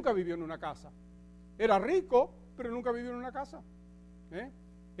 Él nunca vivió en una casa. Era rico, pero nunca vivió en una casa.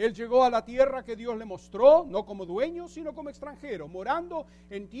 Él llegó a la tierra que Dios le mostró, no como dueño, sino como extranjero, morando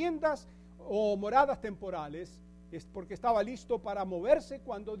en tiendas o moradas temporales, porque estaba listo para moverse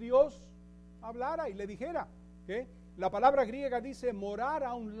cuando Dios hablara y le dijera. La palabra griega dice morar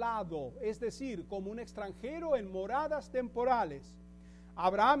a un lado, es decir, como un extranjero en moradas temporales.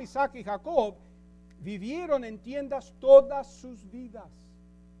 Abraham, Isaac y Jacob vivieron en tiendas todas sus vidas.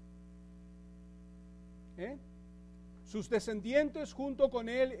 Sus descendientes junto con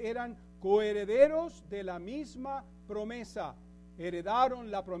él eran coherederos de la misma promesa. Heredaron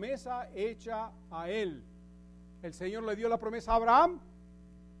la promesa hecha a él. El Señor le dio la promesa a Abraham,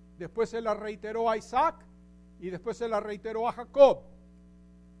 después se la reiteró a Isaac, y después se la reiteró a Jacob.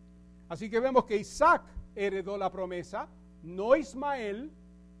 Así que vemos que Isaac heredó la promesa, no Ismael.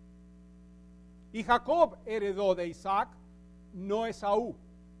 Y Jacob heredó de Isaac, no Esaú.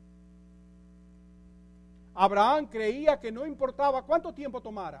 Abraham creía que no importaba cuánto tiempo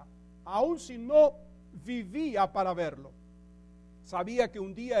tomara, aun si no vivía para verlo. Sabía que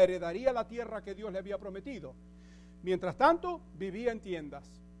un día heredaría la tierra que Dios le había prometido. Mientras tanto, vivía en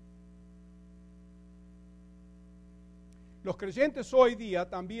tiendas. Los creyentes hoy día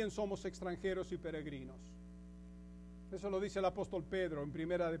también somos extranjeros y peregrinos. Eso lo dice el apóstol Pedro en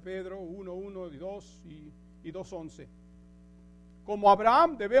primera de Pedro 1:1 y 2 y 2:11. Como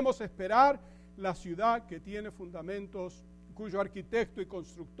Abraham debemos esperar la ciudad que tiene fundamentos, cuyo arquitecto y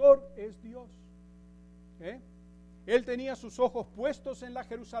constructor es Dios. Él tenía sus ojos puestos en la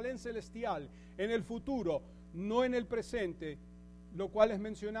Jerusalén celestial, en el futuro, no en el presente, lo cual es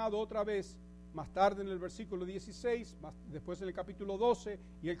mencionado otra vez más tarde en el versículo 16, después en el capítulo 12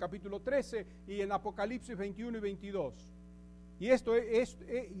 y el capítulo 13 y en Apocalipsis 21 y 22. Y esto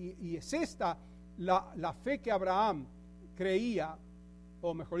es esta la fe que Abraham creía,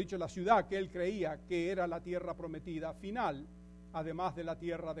 o mejor dicho, la ciudad que él creía que era la tierra prometida final, además de la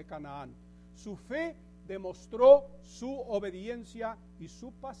tierra de Canaán. Su fe demostró su obediencia y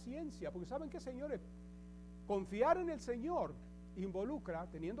su paciencia, porque ¿saben qué, señores? Confiar en el Señor involucra,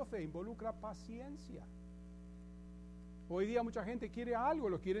 teniendo fe, involucra paciencia. Hoy día mucha gente quiere algo,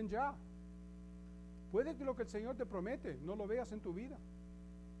 lo quieren ya. Puede que lo que el Señor te promete no lo veas en tu vida.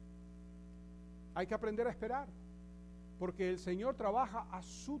 Hay que aprender a esperar, porque el Señor trabaja a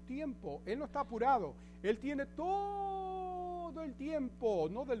su tiempo. Él no está apurado. Él tiene todo el tiempo,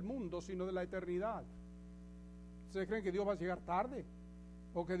 no del mundo, sino de la eternidad. ¿Ustedes creen que Dios va a llegar tarde?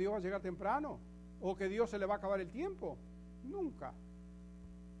 ¿O que Dios va a llegar temprano? ¿O que Dios se le va a acabar el tiempo? Nunca.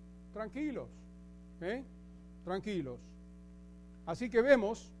 Tranquilos, tranquilos. Así que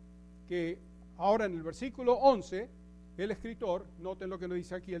vemos que ahora en el versículo 11, el escritor, noten lo que nos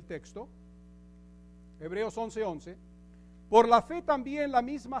dice aquí el texto, Hebreos 11:11, por la fe también la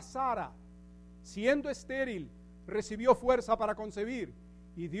misma Sara, siendo estéril, recibió fuerza para concebir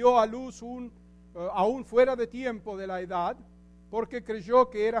y dio a luz aún fuera de tiempo de la edad, porque creyó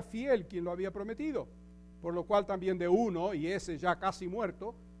que era fiel quien lo había prometido, por lo cual también de uno, y ese ya casi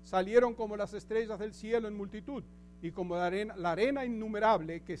muerto, salieron como las estrellas del cielo en multitud, y como la arena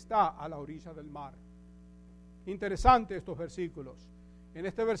innumerable que está a la orilla del mar. Interesante estos versículos. En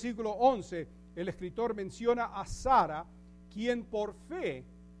este versículo 11, el escritor menciona a Sara, quien por fe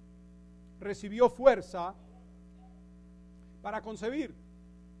recibió fuerza para concebir.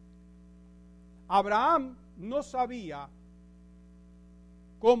 Abraham no sabía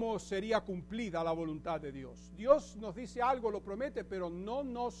cómo sería cumplida la voluntad de Dios. Dios nos dice algo, lo promete, pero no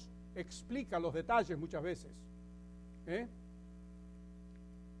nos explica los detalles muchas veces.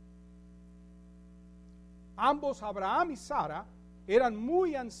 Ambos, Abraham y Sara, eran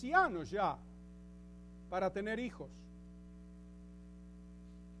muy ancianos ya para tener hijos.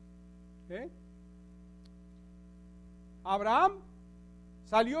 Abraham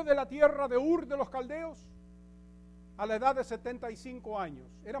salió de la tierra de Ur de los Caldeos a la edad de 75 años.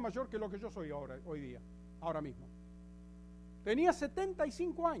 Era mayor que lo que yo soy ahora mismo. Tenía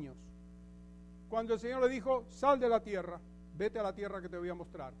 75 años cuando el Señor le dijo, sal de la tierra, vete a la tierra que te voy a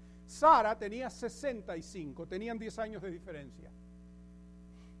mostrar. Sara tenía 65, tenían 10 años de diferencia.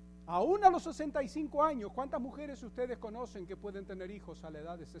 Aún a los 65 años, ¿cuántas mujeres ustedes conocen que pueden tener hijos a la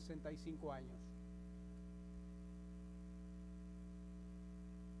edad de 65 años?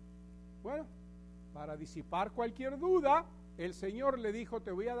 Bueno, para disipar cualquier duda, el Señor le dijo,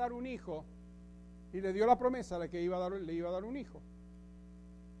 te voy a dar un hijo, y le dio la promesa de que le iba a dar un hijo.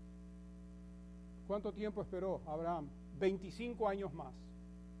 ¿Cuánto tiempo esperó Abraham? 25 años más.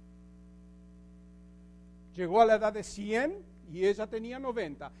 Llegó a la edad de 100 y ella tenía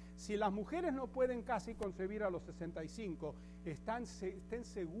 90. Si las mujeres no pueden casi concebir a los 65, estén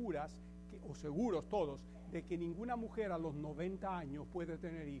seguras, o seguros todos, de que ninguna mujer a los 90 años puede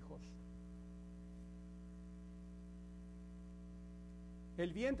tener hijos.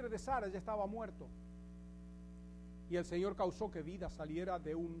 El vientre de Sara ya estaba muerto y el Señor causó que vida saliera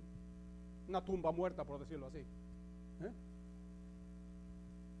de una tumba muerta, por decirlo así.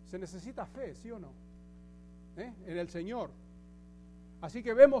 Se necesita fe, ¿sí o no? En el Señor. Así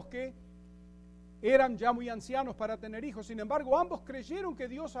que vemos que eran ya muy ancianos para tener hijos. Sin embargo, ambos creyeron que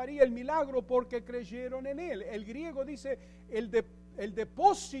Dios haría el milagro porque creyeron en Él. El griego dice el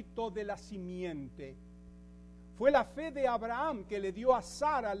depósito de la simiente. Fue la fe de Abraham que le dio a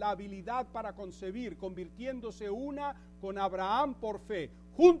Sara la habilidad para concebir, convirtiéndose una con Abraham por fe.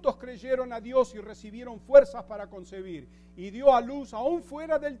 Juntos creyeron a Dios y recibieron fuerzas para concebir. Y dio a luz aún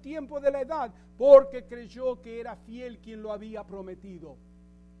fuera del tiempo de la edad, porque creyó que era fiel quien lo había prometido.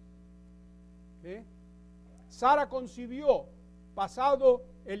 Sara concibió pasado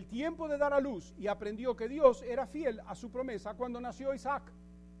el tiempo de dar a luz y aprendió que Dios era fiel a su promesa cuando nació Isaac.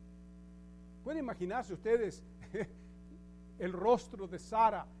 ¿Pueden imaginarse ustedes el rostro de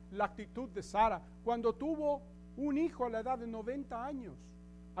Sara, la actitud de Sara cuando tuvo un hijo a la edad de 90 años,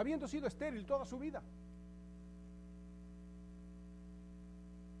 habiendo sido estéril toda su vida?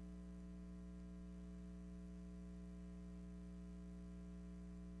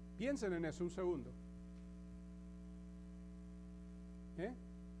 Piensen en eso un segundo.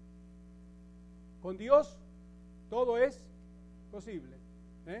 Con Dios todo es posible.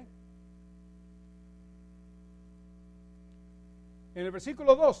 En el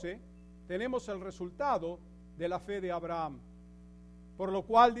versículo 12 tenemos el resultado de la fe de Abraham. Por lo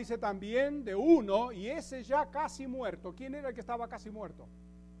cual dice también de uno, y ese ya casi muerto. ¿Quién era el que estaba casi muerto?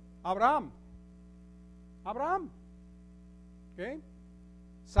 Abraham. Abraham. ¿Okay?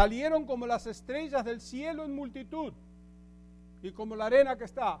 Salieron como las estrellas del cielo en multitud y como la arena que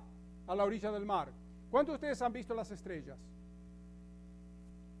está a la orilla del mar. ¿Cuántos de ustedes han visto las estrellas?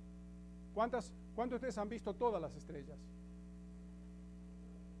 ¿Cuántos de ustedes han visto todas las estrellas?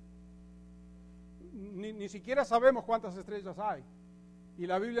 Ni siquiera sabemos cuántas estrellas hay. Y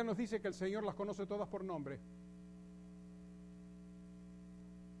la Biblia nos dice que el Señor las conoce todas por nombre.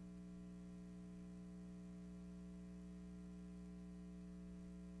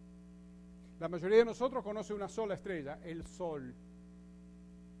 La mayoría de nosotros conoce una sola estrella, el Sol.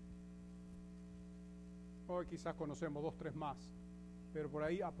 Hoy quizás conocemos 2, 3 más, pero por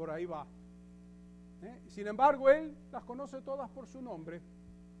ahí va. Sin embargo, Él las conoce todas por su nombre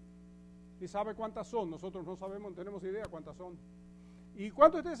y sabe cuántas son. Nosotros no sabemos, no tenemos idea cuántas son. ¿Y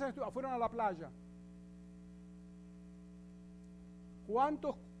cuántos de ustedes fueron a la playa?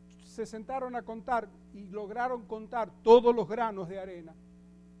 ¿Cuántos se sentaron a contar y lograron contar todos los granos de arena?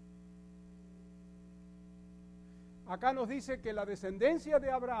 Acá nos dice que la descendencia de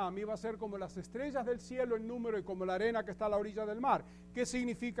Abraham iba a ser como las estrellas del cielo en número y como la arena que está a la orilla del mar. ¿Qué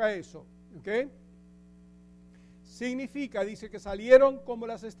significa eso? ¿Okay? Significa, dice, que salieron como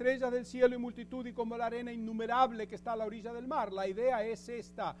las estrellas del cielo en multitud y como la arena innumerable que está a la orilla del mar. La idea es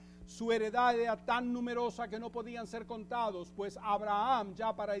esta: su heredad era tan numerosa que no podían ser contados, pues Abraham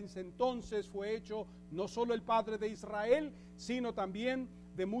ya para ese entonces fue hecho no solo el padre de Israel, sino también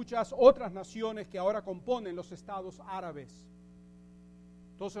de muchas otras naciones que ahora componen los estados árabes.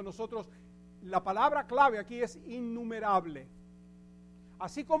 Entonces la palabra clave aquí es innumerable.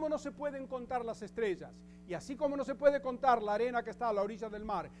 Así como no se pueden contar las estrellas, y así como no se puede contar la arena que está a la orilla del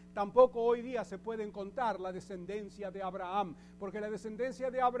mar, tampoco hoy día se pueden contar la descendencia de Abraham, porque la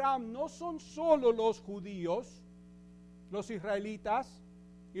descendencia de Abraham no son solo los judíos, los israelitas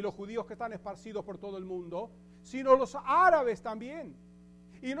y los judíos que están esparcidos por todo el mundo, sino los árabes también.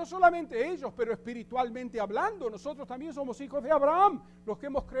 Y no solamente ellos, pero espiritualmente hablando, nosotros también somos hijos de Abraham, los que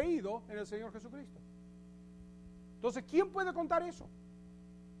hemos creído en el Señor Jesucristo. Entonces, ¿quién puede contar eso?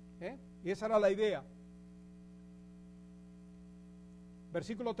 Y esa era la idea.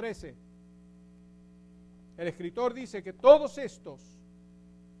 Versículo 13. El escritor dice que todos estos,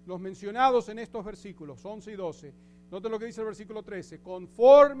 los mencionados en estos versículos 11 y 12, noten lo que dice el versículo 13: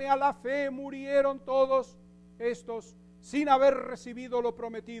 conforme a la fe murieron todos estos sin haber recibido lo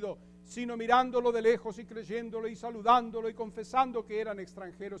prometido, sino mirándolo de lejos y creyéndolo y saludándolo y confesando que eran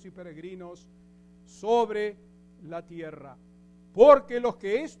extranjeros y peregrinos sobre la tierra. Porque los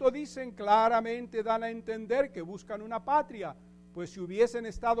que esto dicen claramente dan a entender que buscan una patria, pues si hubiesen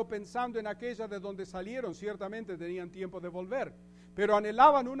estado pensando en aquella de donde salieron, ciertamente tenían tiempo de volver. Pero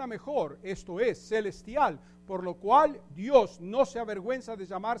anhelaban una mejor, esto es, celestial, por lo cual Dios no se avergüenza de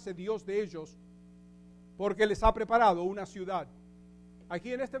llamarse Dios de ellos, porque les ha preparado una ciudad.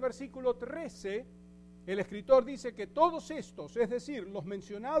 Aquí en este versículo 13, el escritor dice que todos estos, es decir, los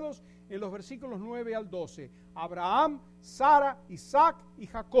mencionados en los versículos 9 al 12, Abraham, Sara, Isaac y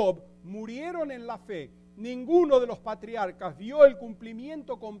Jacob, murieron en la fe. Ninguno de los patriarcas vio el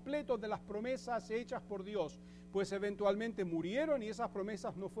cumplimiento completo de las promesas hechas por Dios, pues eventualmente murieron y esas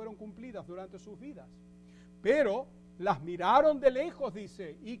promesas no fueron cumplidas durante sus vidas. Pero las miraron de lejos,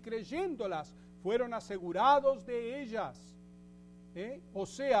 dice, y creyéndolas, fueron asegurados de ellas. O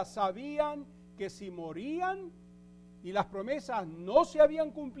sea, sabían que si morían y las promesas no se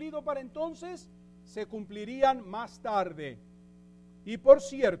habían cumplido para entonces, se cumplirían más tarde. Y por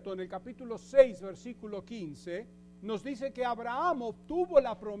cierto, en el capítulo 6, versículo 15, nos dice que Abraham obtuvo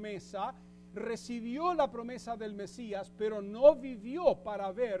la promesa, recibió la promesa del Mesías, pero no vivió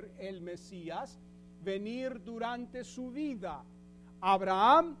para ver el Mesías venir durante su vida.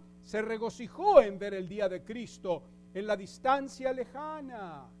 Abraham se regocijó en ver el día de Cristo en la distancia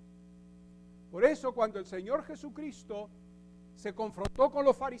lejana. Por eso cuando el Señor Jesucristo se confrontó con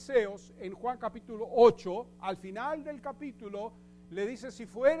los fariseos en Juan capítulo 8, al final del capítulo le dice: si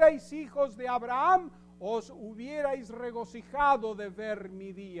fuerais hijos de Abraham, os hubierais regocijado de ver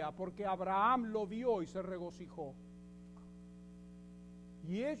mi día, porque Abraham lo vio y se regocijó.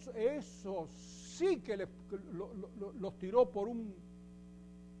 Y eso sí que los tiró por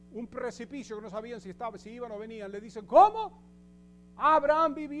un precipicio que no sabían si iban o venían. Le dicen: ¿cómo?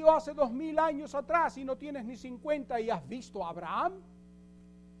 Abraham vivió hace 2000 años atrás y no tienes ni 50 y has visto a Abraham.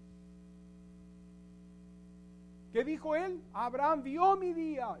 ¿Qué dijo él? Abraham vio mi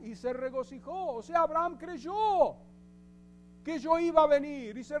día y se regocijó. O sea, Abraham creyó que yo iba a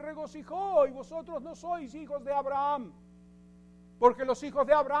venir y se regocijó, y vosotros no sois hijos de Abraham. Porque los hijos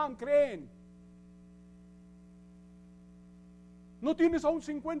de Abraham creen. ¿No tienes aún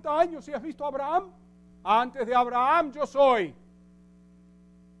 50 años y has visto a Abraham? Antes de Abraham yo soy.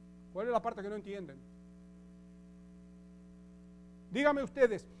 ¿Cuál es la parte que no entienden? Díganme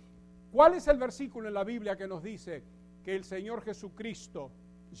ustedes, ¿cuál es el versículo en la Biblia que nos dice que el Señor Jesucristo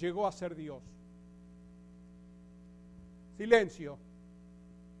llegó a ser Dios? Silencio.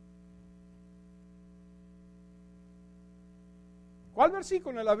 ¿Cuál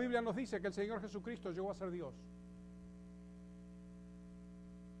versículo en la Biblia nos dice que el Señor Jesucristo llegó a ser Dios?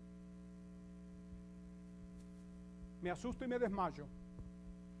 Me asusto y me desmayo.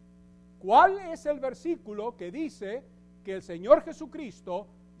 ¿Cuál es el versículo que dice que el Señor Jesucristo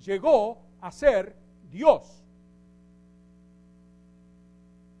llegó a ser Dios?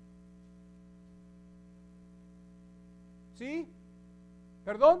 ¿Sí?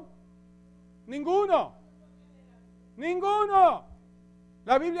 ¿Perdón? Ninguno. Ninguno.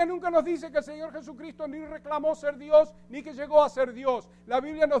 La Biblia nunca nos dice que el Señor Jesucristo ni reclamó ser Dios, ni que llegó a ser Dios. La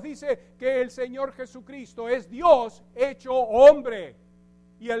Biblia nos dice que el Señor Jesucristo es Dios hecho hombre.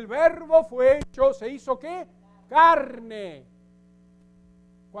 Y el verbo fue hecho, ¿se hizo qué? Carne.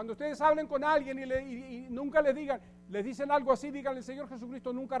 Cuando ustedes hablen con alguien y nunca les dicen algo así, díganle, el Señor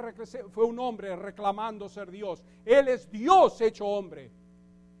Jesucristo nunca fue un hombre reclamando ser Dios. Él es Dios hecho hombre.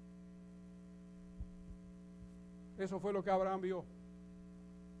 Eso fue lo que Abraham vio.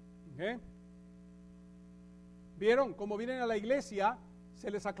 ¿Eh? ¿Vieron? Como vienen a la iglesia,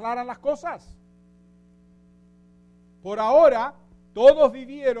 se les aclaran las cosas. Por ahora, todos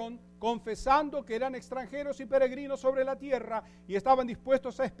vivieron confesando que eran extranjeros y peregrinos sobre la tierra y estaban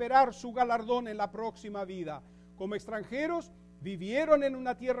dispuestos a esperar su galardón en la próxima vida. Como extranjeros, vivieron en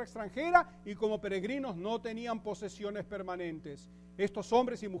una tierra extranjera y como peregrinos no tenían posesiones permanentes. Estos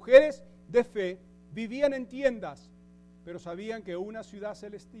hombres y mujeres de fe vivían en tiendas, pero sabían que una ciudad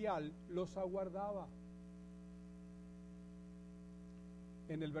celestial los aguardaba.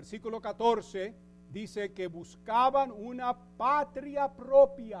 En el versículo 14 dice que buscaban una patria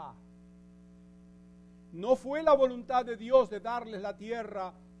propia. No fue la voluntad de Dios de darles la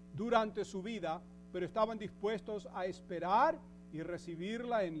tierra durante su vida, pero estaban dispuestos a esperar y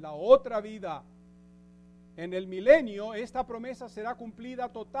recibirla en la otra vida. En el milenio, esta promesa será cumplida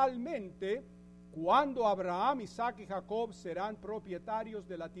totalmente cuando Abraham, Isaac y Jacob serán propietarios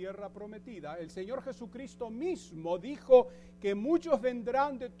de la tierra prometida. El Señor Jesucristo mismo dijo que muchos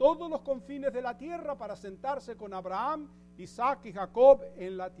vendrán de todos los confines de la tierra para sentarse con Abraham, Isaac y Jacob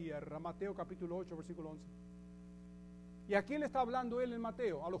en la tierra. Mateo capítulo 8, versículo 11. ¿Y a quién le está hablando él en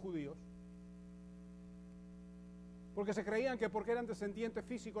Mateo? A los judíos. Porque se creían que porque eran descendientes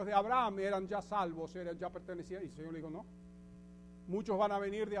físicos de Abraham eran ya salvos, ya pertenecían. Y el Señor le dijo, no. Muchos van a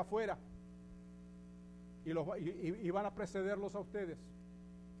venir de afuera. Y van a precederlos a ustedes.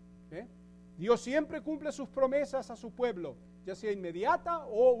 Dios siempre cumple sus promesas a su pueblo, ya sea inmediata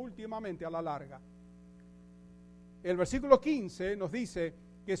o últimamente a la larga. El versículo 15 nos dice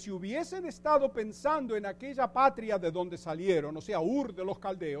que si hubiesen estado pensando en aquella patria de donde salieron, o sea, Ur de los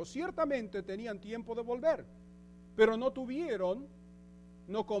caldeos, ciertamente tenían tiempo de volver, pero no tuvieron,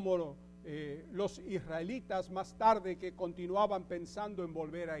 no como los israelitas más tarde que continuaban pensando en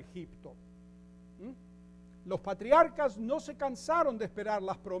volver a Egipto. Los patriarcas no se cansaron de esperar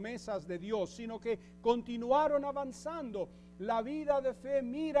las promesas de Dios, sino que continuaron avanzando. La vida de fe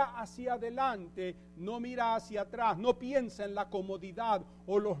mira hacia adelante, no mira hacia atrás, no piensa en la comodidad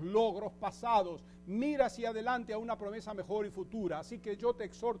o los logros pasados, mira hacia adelante a una promesa mejor y futura. Así que yo te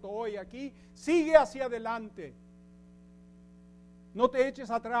exhorto hoy aquí, sigue hacia adelante. No te eches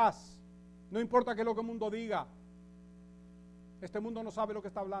atrás, no importa qué es lo que el mundo diga. Este mundo no sabe lo que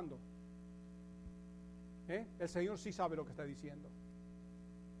está hablando. El Señor sí sabe lo que está diciendo.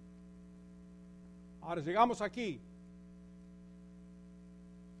 Ahora llegamos aquí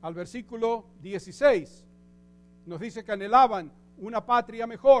al versículo 16. Nos dice que anhelaban una patria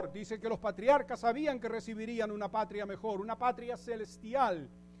mejor. Dice que los patriarcas sabían que recibirían una patria mejor, una patria celestial.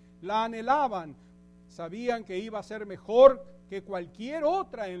 La anhelaban. Sabían que iba a ser mejor que cualquier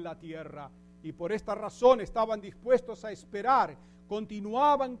otra en la tierra. Y por esta razón estaban dispuestos a esperar.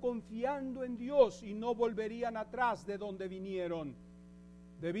 Continuaban confiando en Dios y no volverían atrás de donde vinieron.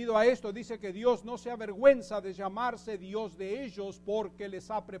 Debido a esto dice que Dios no se avergüenza de llamarse Dios de ellos porque les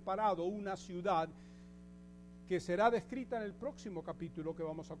ha preparado una ciudad que será descrita en el próximo capítulo que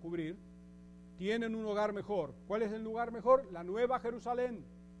vamos a cubrir. Tienen un lugar mejor. ¿Cuál es el lugar mejor? La Nueva Jerusalén.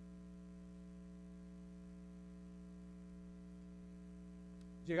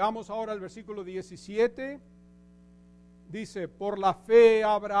 Llegamos ahora al versículo 17. Dice, por la fe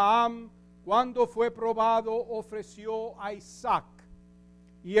Abraham, cuando fue probado, ofreció a Isaac.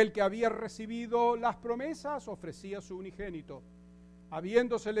 Y el que había recibido las promesas ofrecía su unigénito,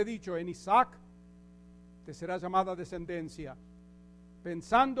 habiéndosele dicho: en Isaac te será llamada descendencia,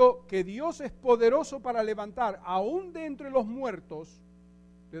 pensando que Dios es poderoso para levantar aún de entre los muertos,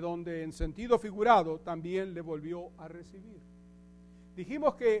 de donde en sentido figurado también le volvió a recibir.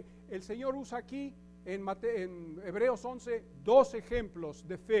 Dijimos que el Señor usa aquí en Hebreos 11 dos ejemplos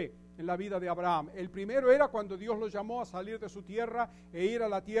de fe en la vida de Abraham. El primero era cuando Dios lo llamó a salir de su tierra e ir a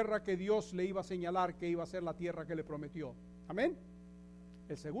la tierra que Dios le iba a señalar que iba a ser la tierra que le prometió. Amén.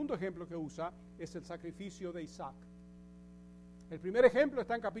 El segundo ejemplo que usa es el sacrificio de Isaac. El primer ejemplo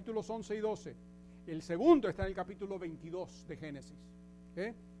está en capítulos 11 y 12. El segundo está en el capítulo 22 de Génesis.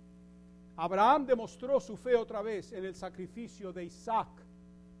 Abraham demostró su fe otra vez en el sacrificio de Isaac.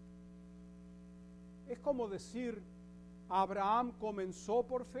 Es como decir, Abraham comenzó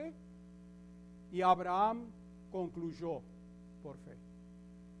por fe y Abraham concluyó por fe.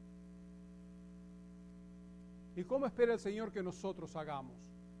 ¿Y cómo espera el Señor que nosotros hagamos?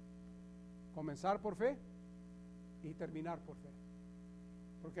 Comenzar por fe y terminar por fe.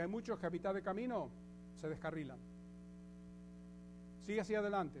 Porque hay muchos que a mitad de camino se descarrilan. Sigue hacia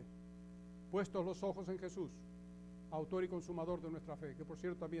adelante, puestos los ojos en Jesús, autor y consumador de nuestra fe, que por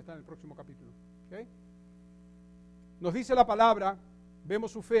cierto también está en el próximo capítulo. ¿Okay? Nos dice la palabra,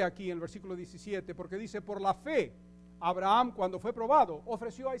 vemos su fe aquí en el versículo 17, porque dice: por la fe, Abraham, cuando fue probado,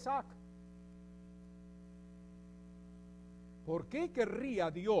 ofreció a Isaac. ¿Por qué querría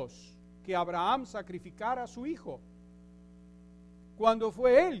Dios que Abraham sacrificara a su hijo cuando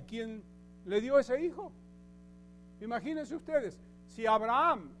fue él quien le dio ese hijo? Imagínense ustedes, si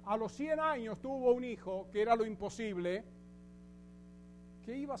Abraham a los 100 años tuvo un hijo, que era lo imposible,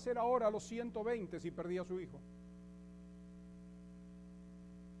 ¿qué iba a hacer ahora a los 120 si perdía a su hijo?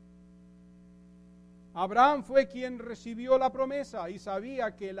 Abraham fue quien recibió la promesa y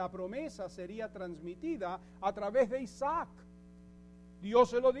sabía que la promesa sería transmitida a través de Isaac.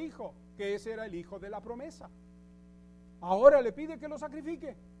 Dios se lo dijo, que ese era el hijo de la promesa. Ahora le pide que lo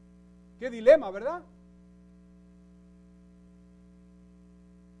sacrifique. Qué dilema, ¿verdad?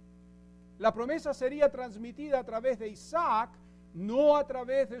 La promesa sería transmitida a través de Isaac, no a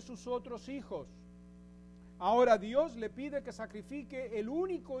través de sus otros hijos. Ahora Dios le pide que sacrifique el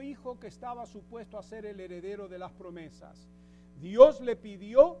único hijo que estaba supuesto a ser el heredero de las promesas. Dios le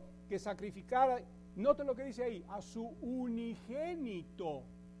pidió que sacrificara, noten lo que dice ahí, a su unigénito.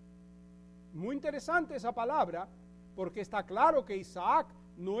 Muy interesante esa palabra, porque está claro que Isaac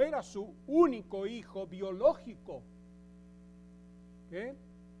no era su único hijo biológico. ¿Okay?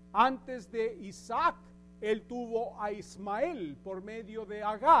 Antes de Isaac, él tuvo a Ismael por medio de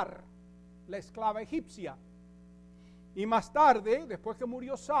Agar, la esclava egipcia. Y más tarde, después que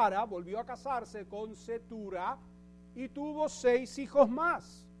murió Sara, volvió a casarse con Setura y tuvo 6 hijos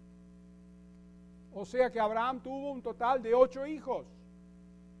más. O sea que Abraham tuvo un total de 8 hijos.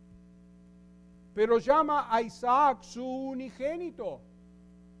 Pero llama a Isaac su unigénito.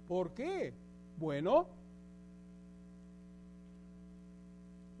 ¿Por qué? Bueno,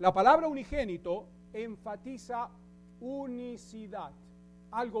 la palabra unigénito enfatiza unicidad,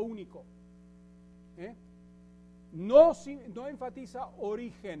 algo único. No enfatiza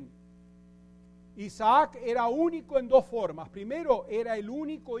origen. Isaac era único en 2 formas. Primero, era el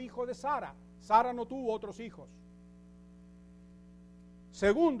único hijo de Sara. Sara no tuvo otros hijos.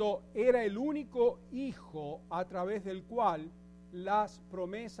 Segundo, era el único hijo a través del cual las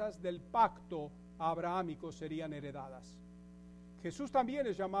promesas del pacto abrahámico serían heredadas. Jesús también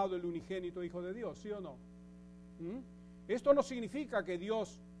es llamado el unigénito Hijo de Dios, ¿sí o no? Esto no significa que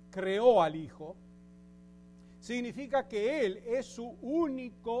Dios creó al Hijo. Significa que Él es su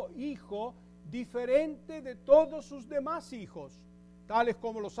único hijo, diferente de todos sus demás hijos, tales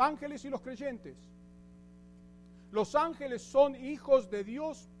como los ángeles y los creyentes. Los ángeles son hijos de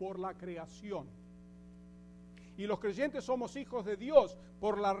Dios por la creación. Y los creyentes somos hijos de Dios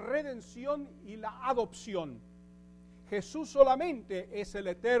por la redención y la adopción. Jesús solamente es el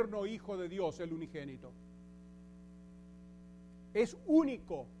eterno Hijo de Dios, el unigénito. Es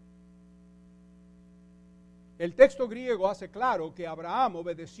único. El texto griego hace claro que Abraham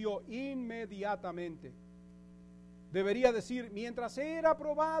obedeció inmediatamente. Debería decir, mientras era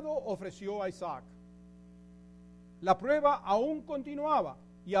probado, ofreció a Isaac. La prueba aún continuaba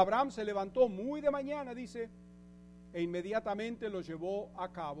y Abraham se levantó muy de mañana, dice, e inmediatamente lo llevó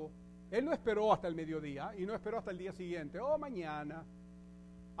a cabo. Él no esperó hasta el mediodía y no esperó hasta el día siguiente, mañana.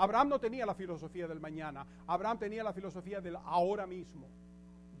 Abraham no tenía la filosofía del mañana, Abraham tenía la filosofía del ahora mismo.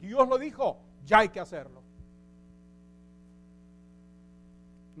 Dios lo dijo, ya hay que hacerlo.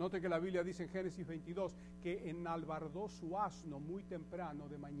 Note que la Biblia dice en Génesis 22 que enalbardó su asno muy temprano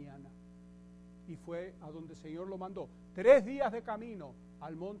de mañana y fue a donde el Señor lo mandó. 3 días de camino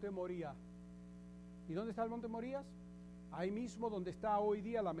al monte Moría. ¿Y dónde está el monte Morías? Ahí mismo donde está hoy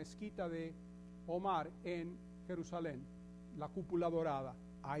día la mezquita de Omar en Jerusalén, la cúpula dorada.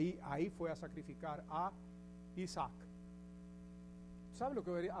 Ahí fue a sacrificar a Isaac. ¿Sabe lo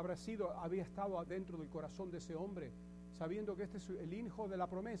que había estado adentro del corazón de ese hombre? Sabiendo que este es el hijo de la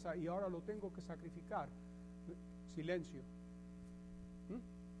promesa y ahora lo tengo que sacrificar. Silencio.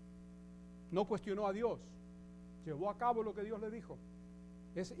 No cuestionó a Dios. Llevó a cabo lo que Dios le dijo.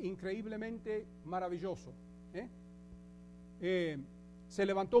 Es increíblemente maravilloso. Se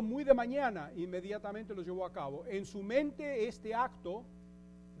levantó muy de mañana, inmediatamente lo llevó a cabo. En su mente este acto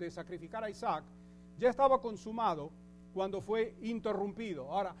de sacrificar a Isaac ya estaba consumado cuando fue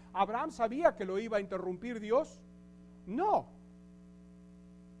interrumpido. Ahora, ¿Abraham sabía que lo iba a interrumpir Dios? No.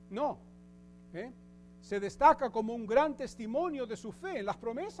 Se destaca como un gran testimonio de su fe en las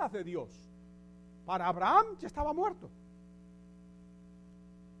promesas de Dios. Para Abraham ya estaba muerto.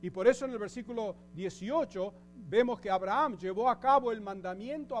 Y por eso en el versículo 18 vemos que Abraham llevó a cabo el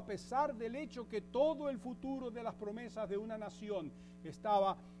mandamiento a pesar del hecho que todo el futuro de las promesas de una nación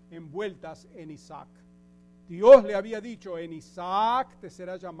estaba envueltas en Isaac. Dios le había dicho, en Isaac te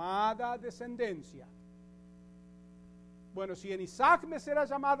será llamada descendencia. Bueno, si en Isaac me será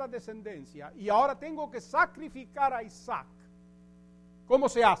llamada descendencia y ahora tengo que sacrificar a Isaac, ¿cómo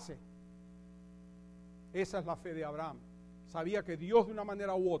se hace? Esa es la fe de Abraham. Sabía que Dios de una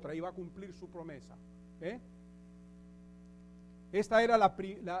manera u otra iba a cumplir su promesa. Esta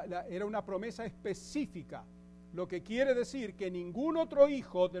era una promesa específica, lo que quiere decir que ningún otro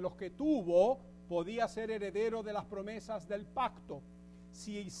hijo de los que tuvo podía ser heredero de las promesas del pacto.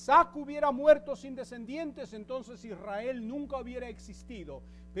 Si Isaac hubiera muerto sin descendientes, entonces Israel nunca hubiera existido.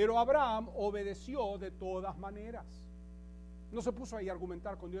 Pero Abraham obedeció de todas maneras. No se puso ahí a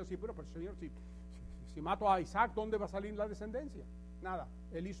argumentar con Dios y decir, pero Señor, si mato a Isaac, ¿dónde va a salir la descendencia? Nada,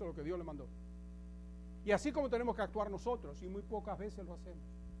 él hizo lo que Dios le mandó. Y así como tenemos que actuar nosotros, y muy pocas veces lo hacemos.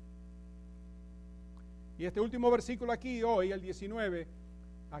 Y este último versículo aquí, hoy, el 19,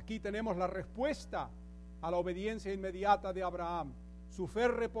 aquí tenemos la respuesta a la obediencia inmediata de Abraham. Su fe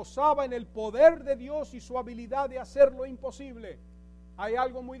reposaba en el poder de Dios y su habilidad de hacer lo imposible. ¿Hay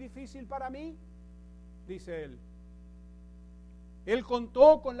algo muy difícil para mí? Dice él. Él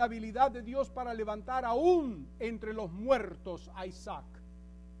contó con la habilidad de Dios para levantar aún entre los muertos a Isaac.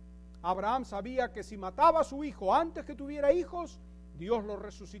 Abraham sabía que si mataba a su hijo antes que tuviera hijos, Dios lo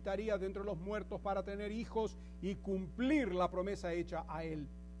resucitaría de entre los muertos para tener hijos y cumplir la promesa hecha a él.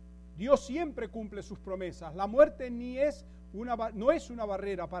 Dios siempre cumple sus promesas. La muerte no es una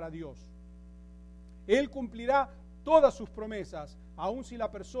barrera para Dios. Él cumplirá todas sus promesas, aun si la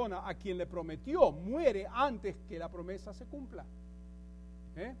persona a quien le prometió muere antes que la promesa se cumpla.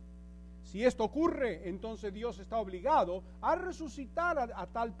 Si esto ocurre, entonces Dios está obligado a resucitar a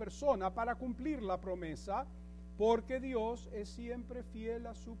tal persona para cumplir la promesa, porque Dios es siempre fiel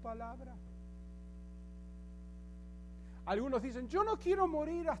a su palabra. Algunos dicen, yo no quiero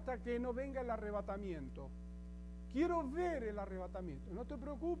morir hasta que no venga el arrebatamiento. Quiero ver el arrebatamiento. No te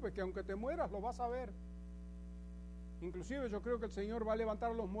preocupes, que aunque te mueras, lo vas a ver. Inclusive yo creo que el Señor va a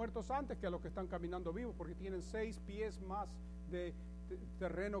levantar a los muertos antes que a los que están caminando vivos, porque tienen 6 pies más de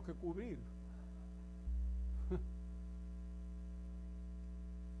terreno que cubrir.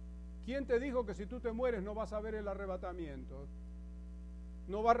 ¿Quién te dijo que si tú te mueres no vas a ver el arrebatamiento?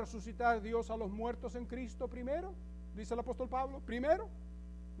 ¿No va a resucitar Dios a los muertos en Cristo primero? Dice el apóstol Pablo, primero.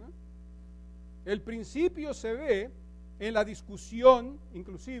 El principio se ve en la discusión,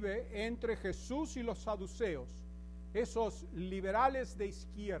 inclusive, entre Jesús y los saduceos. Esos liberales de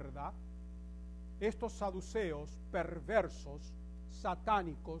izquierda, estos saduceos perversos,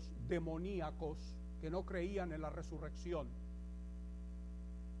 satánicos, demoníacos, que no creían en la resurrección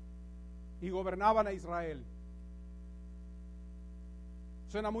y gobernaban a Israel.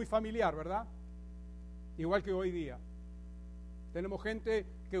 Suena muy familiar, ¿verdad? Igual que hoy día. Tenemos gente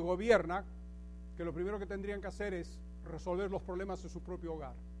que gobierna, que lo primero que tendrían que hacer es resolver los problemas de su propio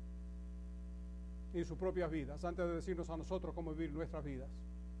hogar y de sus propias vidas, antes de decirnos a nosotros cómo vivir nuestras vidas.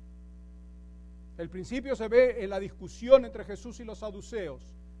 El principio se ve en la discusión entre Jesús y los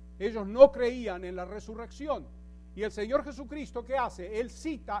saduceos. Ellos no creían en la resurrección. Y el Señor Jesucristo, ¿qué hace? Él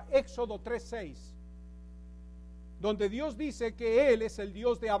cita Éxodo 3:6, donde Dios dice que Él es el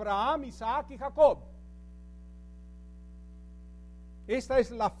Dios de Abraham, Isaac y Jacob. Esta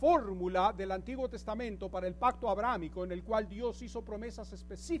es la fórmula del Antiguo Testamento para el pacto abrahámico, en el cual Dios hizo promesas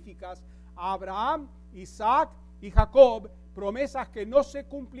específicas a Abraham, Isaac y Jacob promesas que no se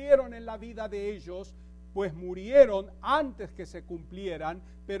cumplieron en la vida de ellos, pues murieron antes que se cumplieran,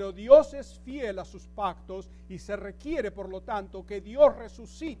 pero Dios es fiel a sus pactos y se requiere, por lo tanto, que Dios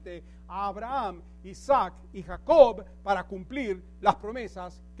resucite a Abraham, Isaac y Jacob para cumplir las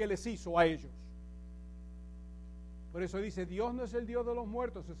promesas que les hizo a ellos. Por eso dice, Dios no es el Dios de los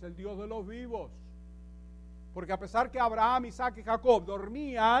muertos, es el Dios de los vivos. Porque a pesar que Abraham, Isaac y Jacob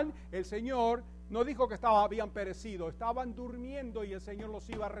dormían, el Señor no dijo que habían perecido, estaban durmiendo y el Señor los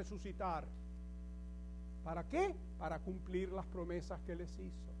iba a resucitar. ¿Para qué? Para cumplir las promesas que les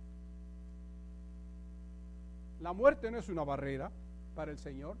hizo. La muerte no es una barrera para el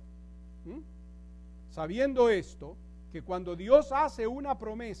Señor. Sabiendo esto, que cuando Dios hace una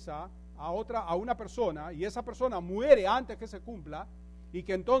promesa a una persona y esa persona muere antes que se cumpla, y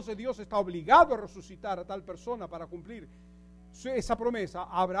que entonces Dios está obligado a resucitar a tal persona para cumplir esa promesa,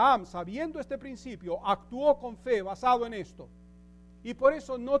 Abraham, sabiendo este principio, actuó con fe basado en esto. Y por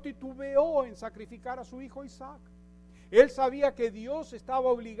eso no titubeó en sacrificar a su hijo Isaac. Él sabía que Dios estaba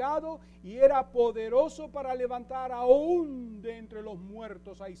obligado y era poderoso para levantar aún de entre los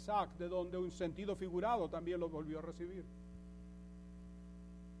muertos a Isaac, de donde un sentido figurado también lo volvió a recibir.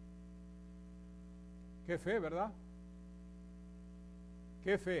 Qué fe, ¿verdad?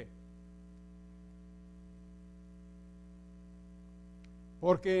 Qué fe.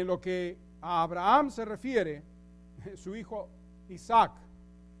 Porque en lo que a Abraham se refiere, su hijo Isaac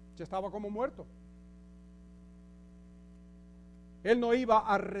ya estaba como muerto. Él no iba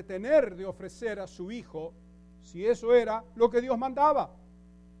a retener de ofrecer a su hijo si eso era lo que Dios mandaba.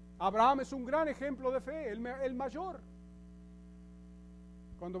 Abraham es un gran ejemplo de fe, el mayor.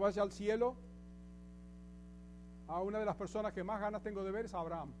 Cuando vaya al cielo, a una de las personas que más ganas tengo de ver es a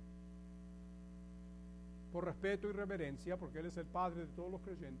Abraham. Por respeto y reverencia, porque él es el padre de todos los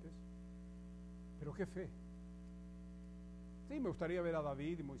creyentes. Pero qué fe. Sí, me gustaría ver a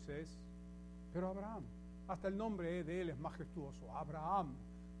David y Moisés, pero Abraham, hasta el nombre de él es majestuoso. Abraham,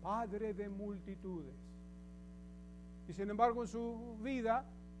 padre de multitudes. Y sin embargo en su vida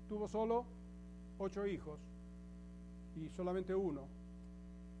tuvo solo 8 hijos y solamente uno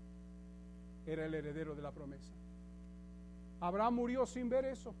era el heredero de la promesa. Abraham murió sin ver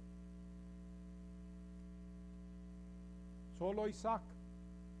eso. Solo Isaac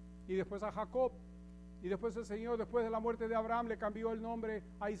y después a Jacob. Y después el Señor, después de la muerte de Abraham, le cambió el nombre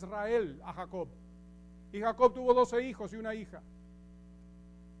a Israel, a Jacob. Y Jacob tuvo 12 hijos y una hija.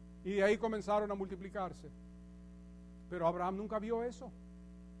 Y de ahí comenzaron a multiplicarse. Pero Abraham nunca vio eso.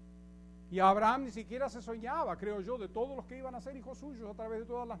 Y Abraham ni siquiera se soñaba, creo yo, de todos los que iban a ser hijos suyos a través de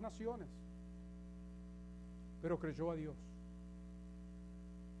todas las naciones. Pero creyó a Dios.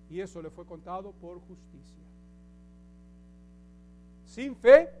 Y eso le fue contado por justicia. Sin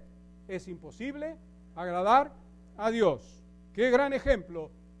fe es imposible agradar a Dios. Qué gran ejemplo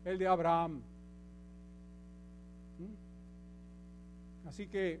el de Abraham. Así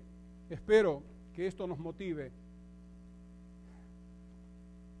que espero que esto nos motive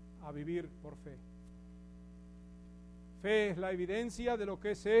a vivir por fe. Fe es la evidencia de lo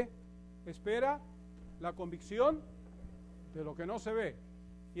que se espera, la convicción de lo que no se ve.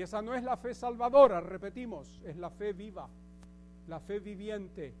 Y esa no es la fe salvadora, repetimos, es la fe viva, la fe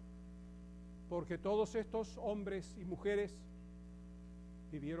viviente. Porque todos estos hombres y mujeres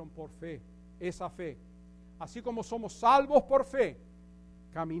vivieron por fe, esa fe. Así como somos salvos por fe,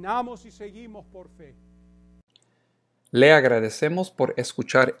 caminamos y seguimos por fe. Le agradecemos por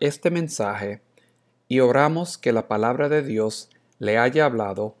escuchar este mensaje y oramos que la palabra de Dios le haya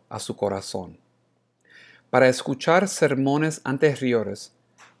hablado a su corazón. Para escuchar sermones anteriores,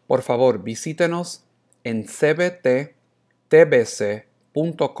 por favor visítenos en cbttbc.com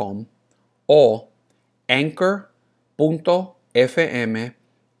o anchor.fm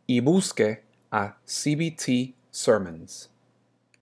y busque a CBT Sermons.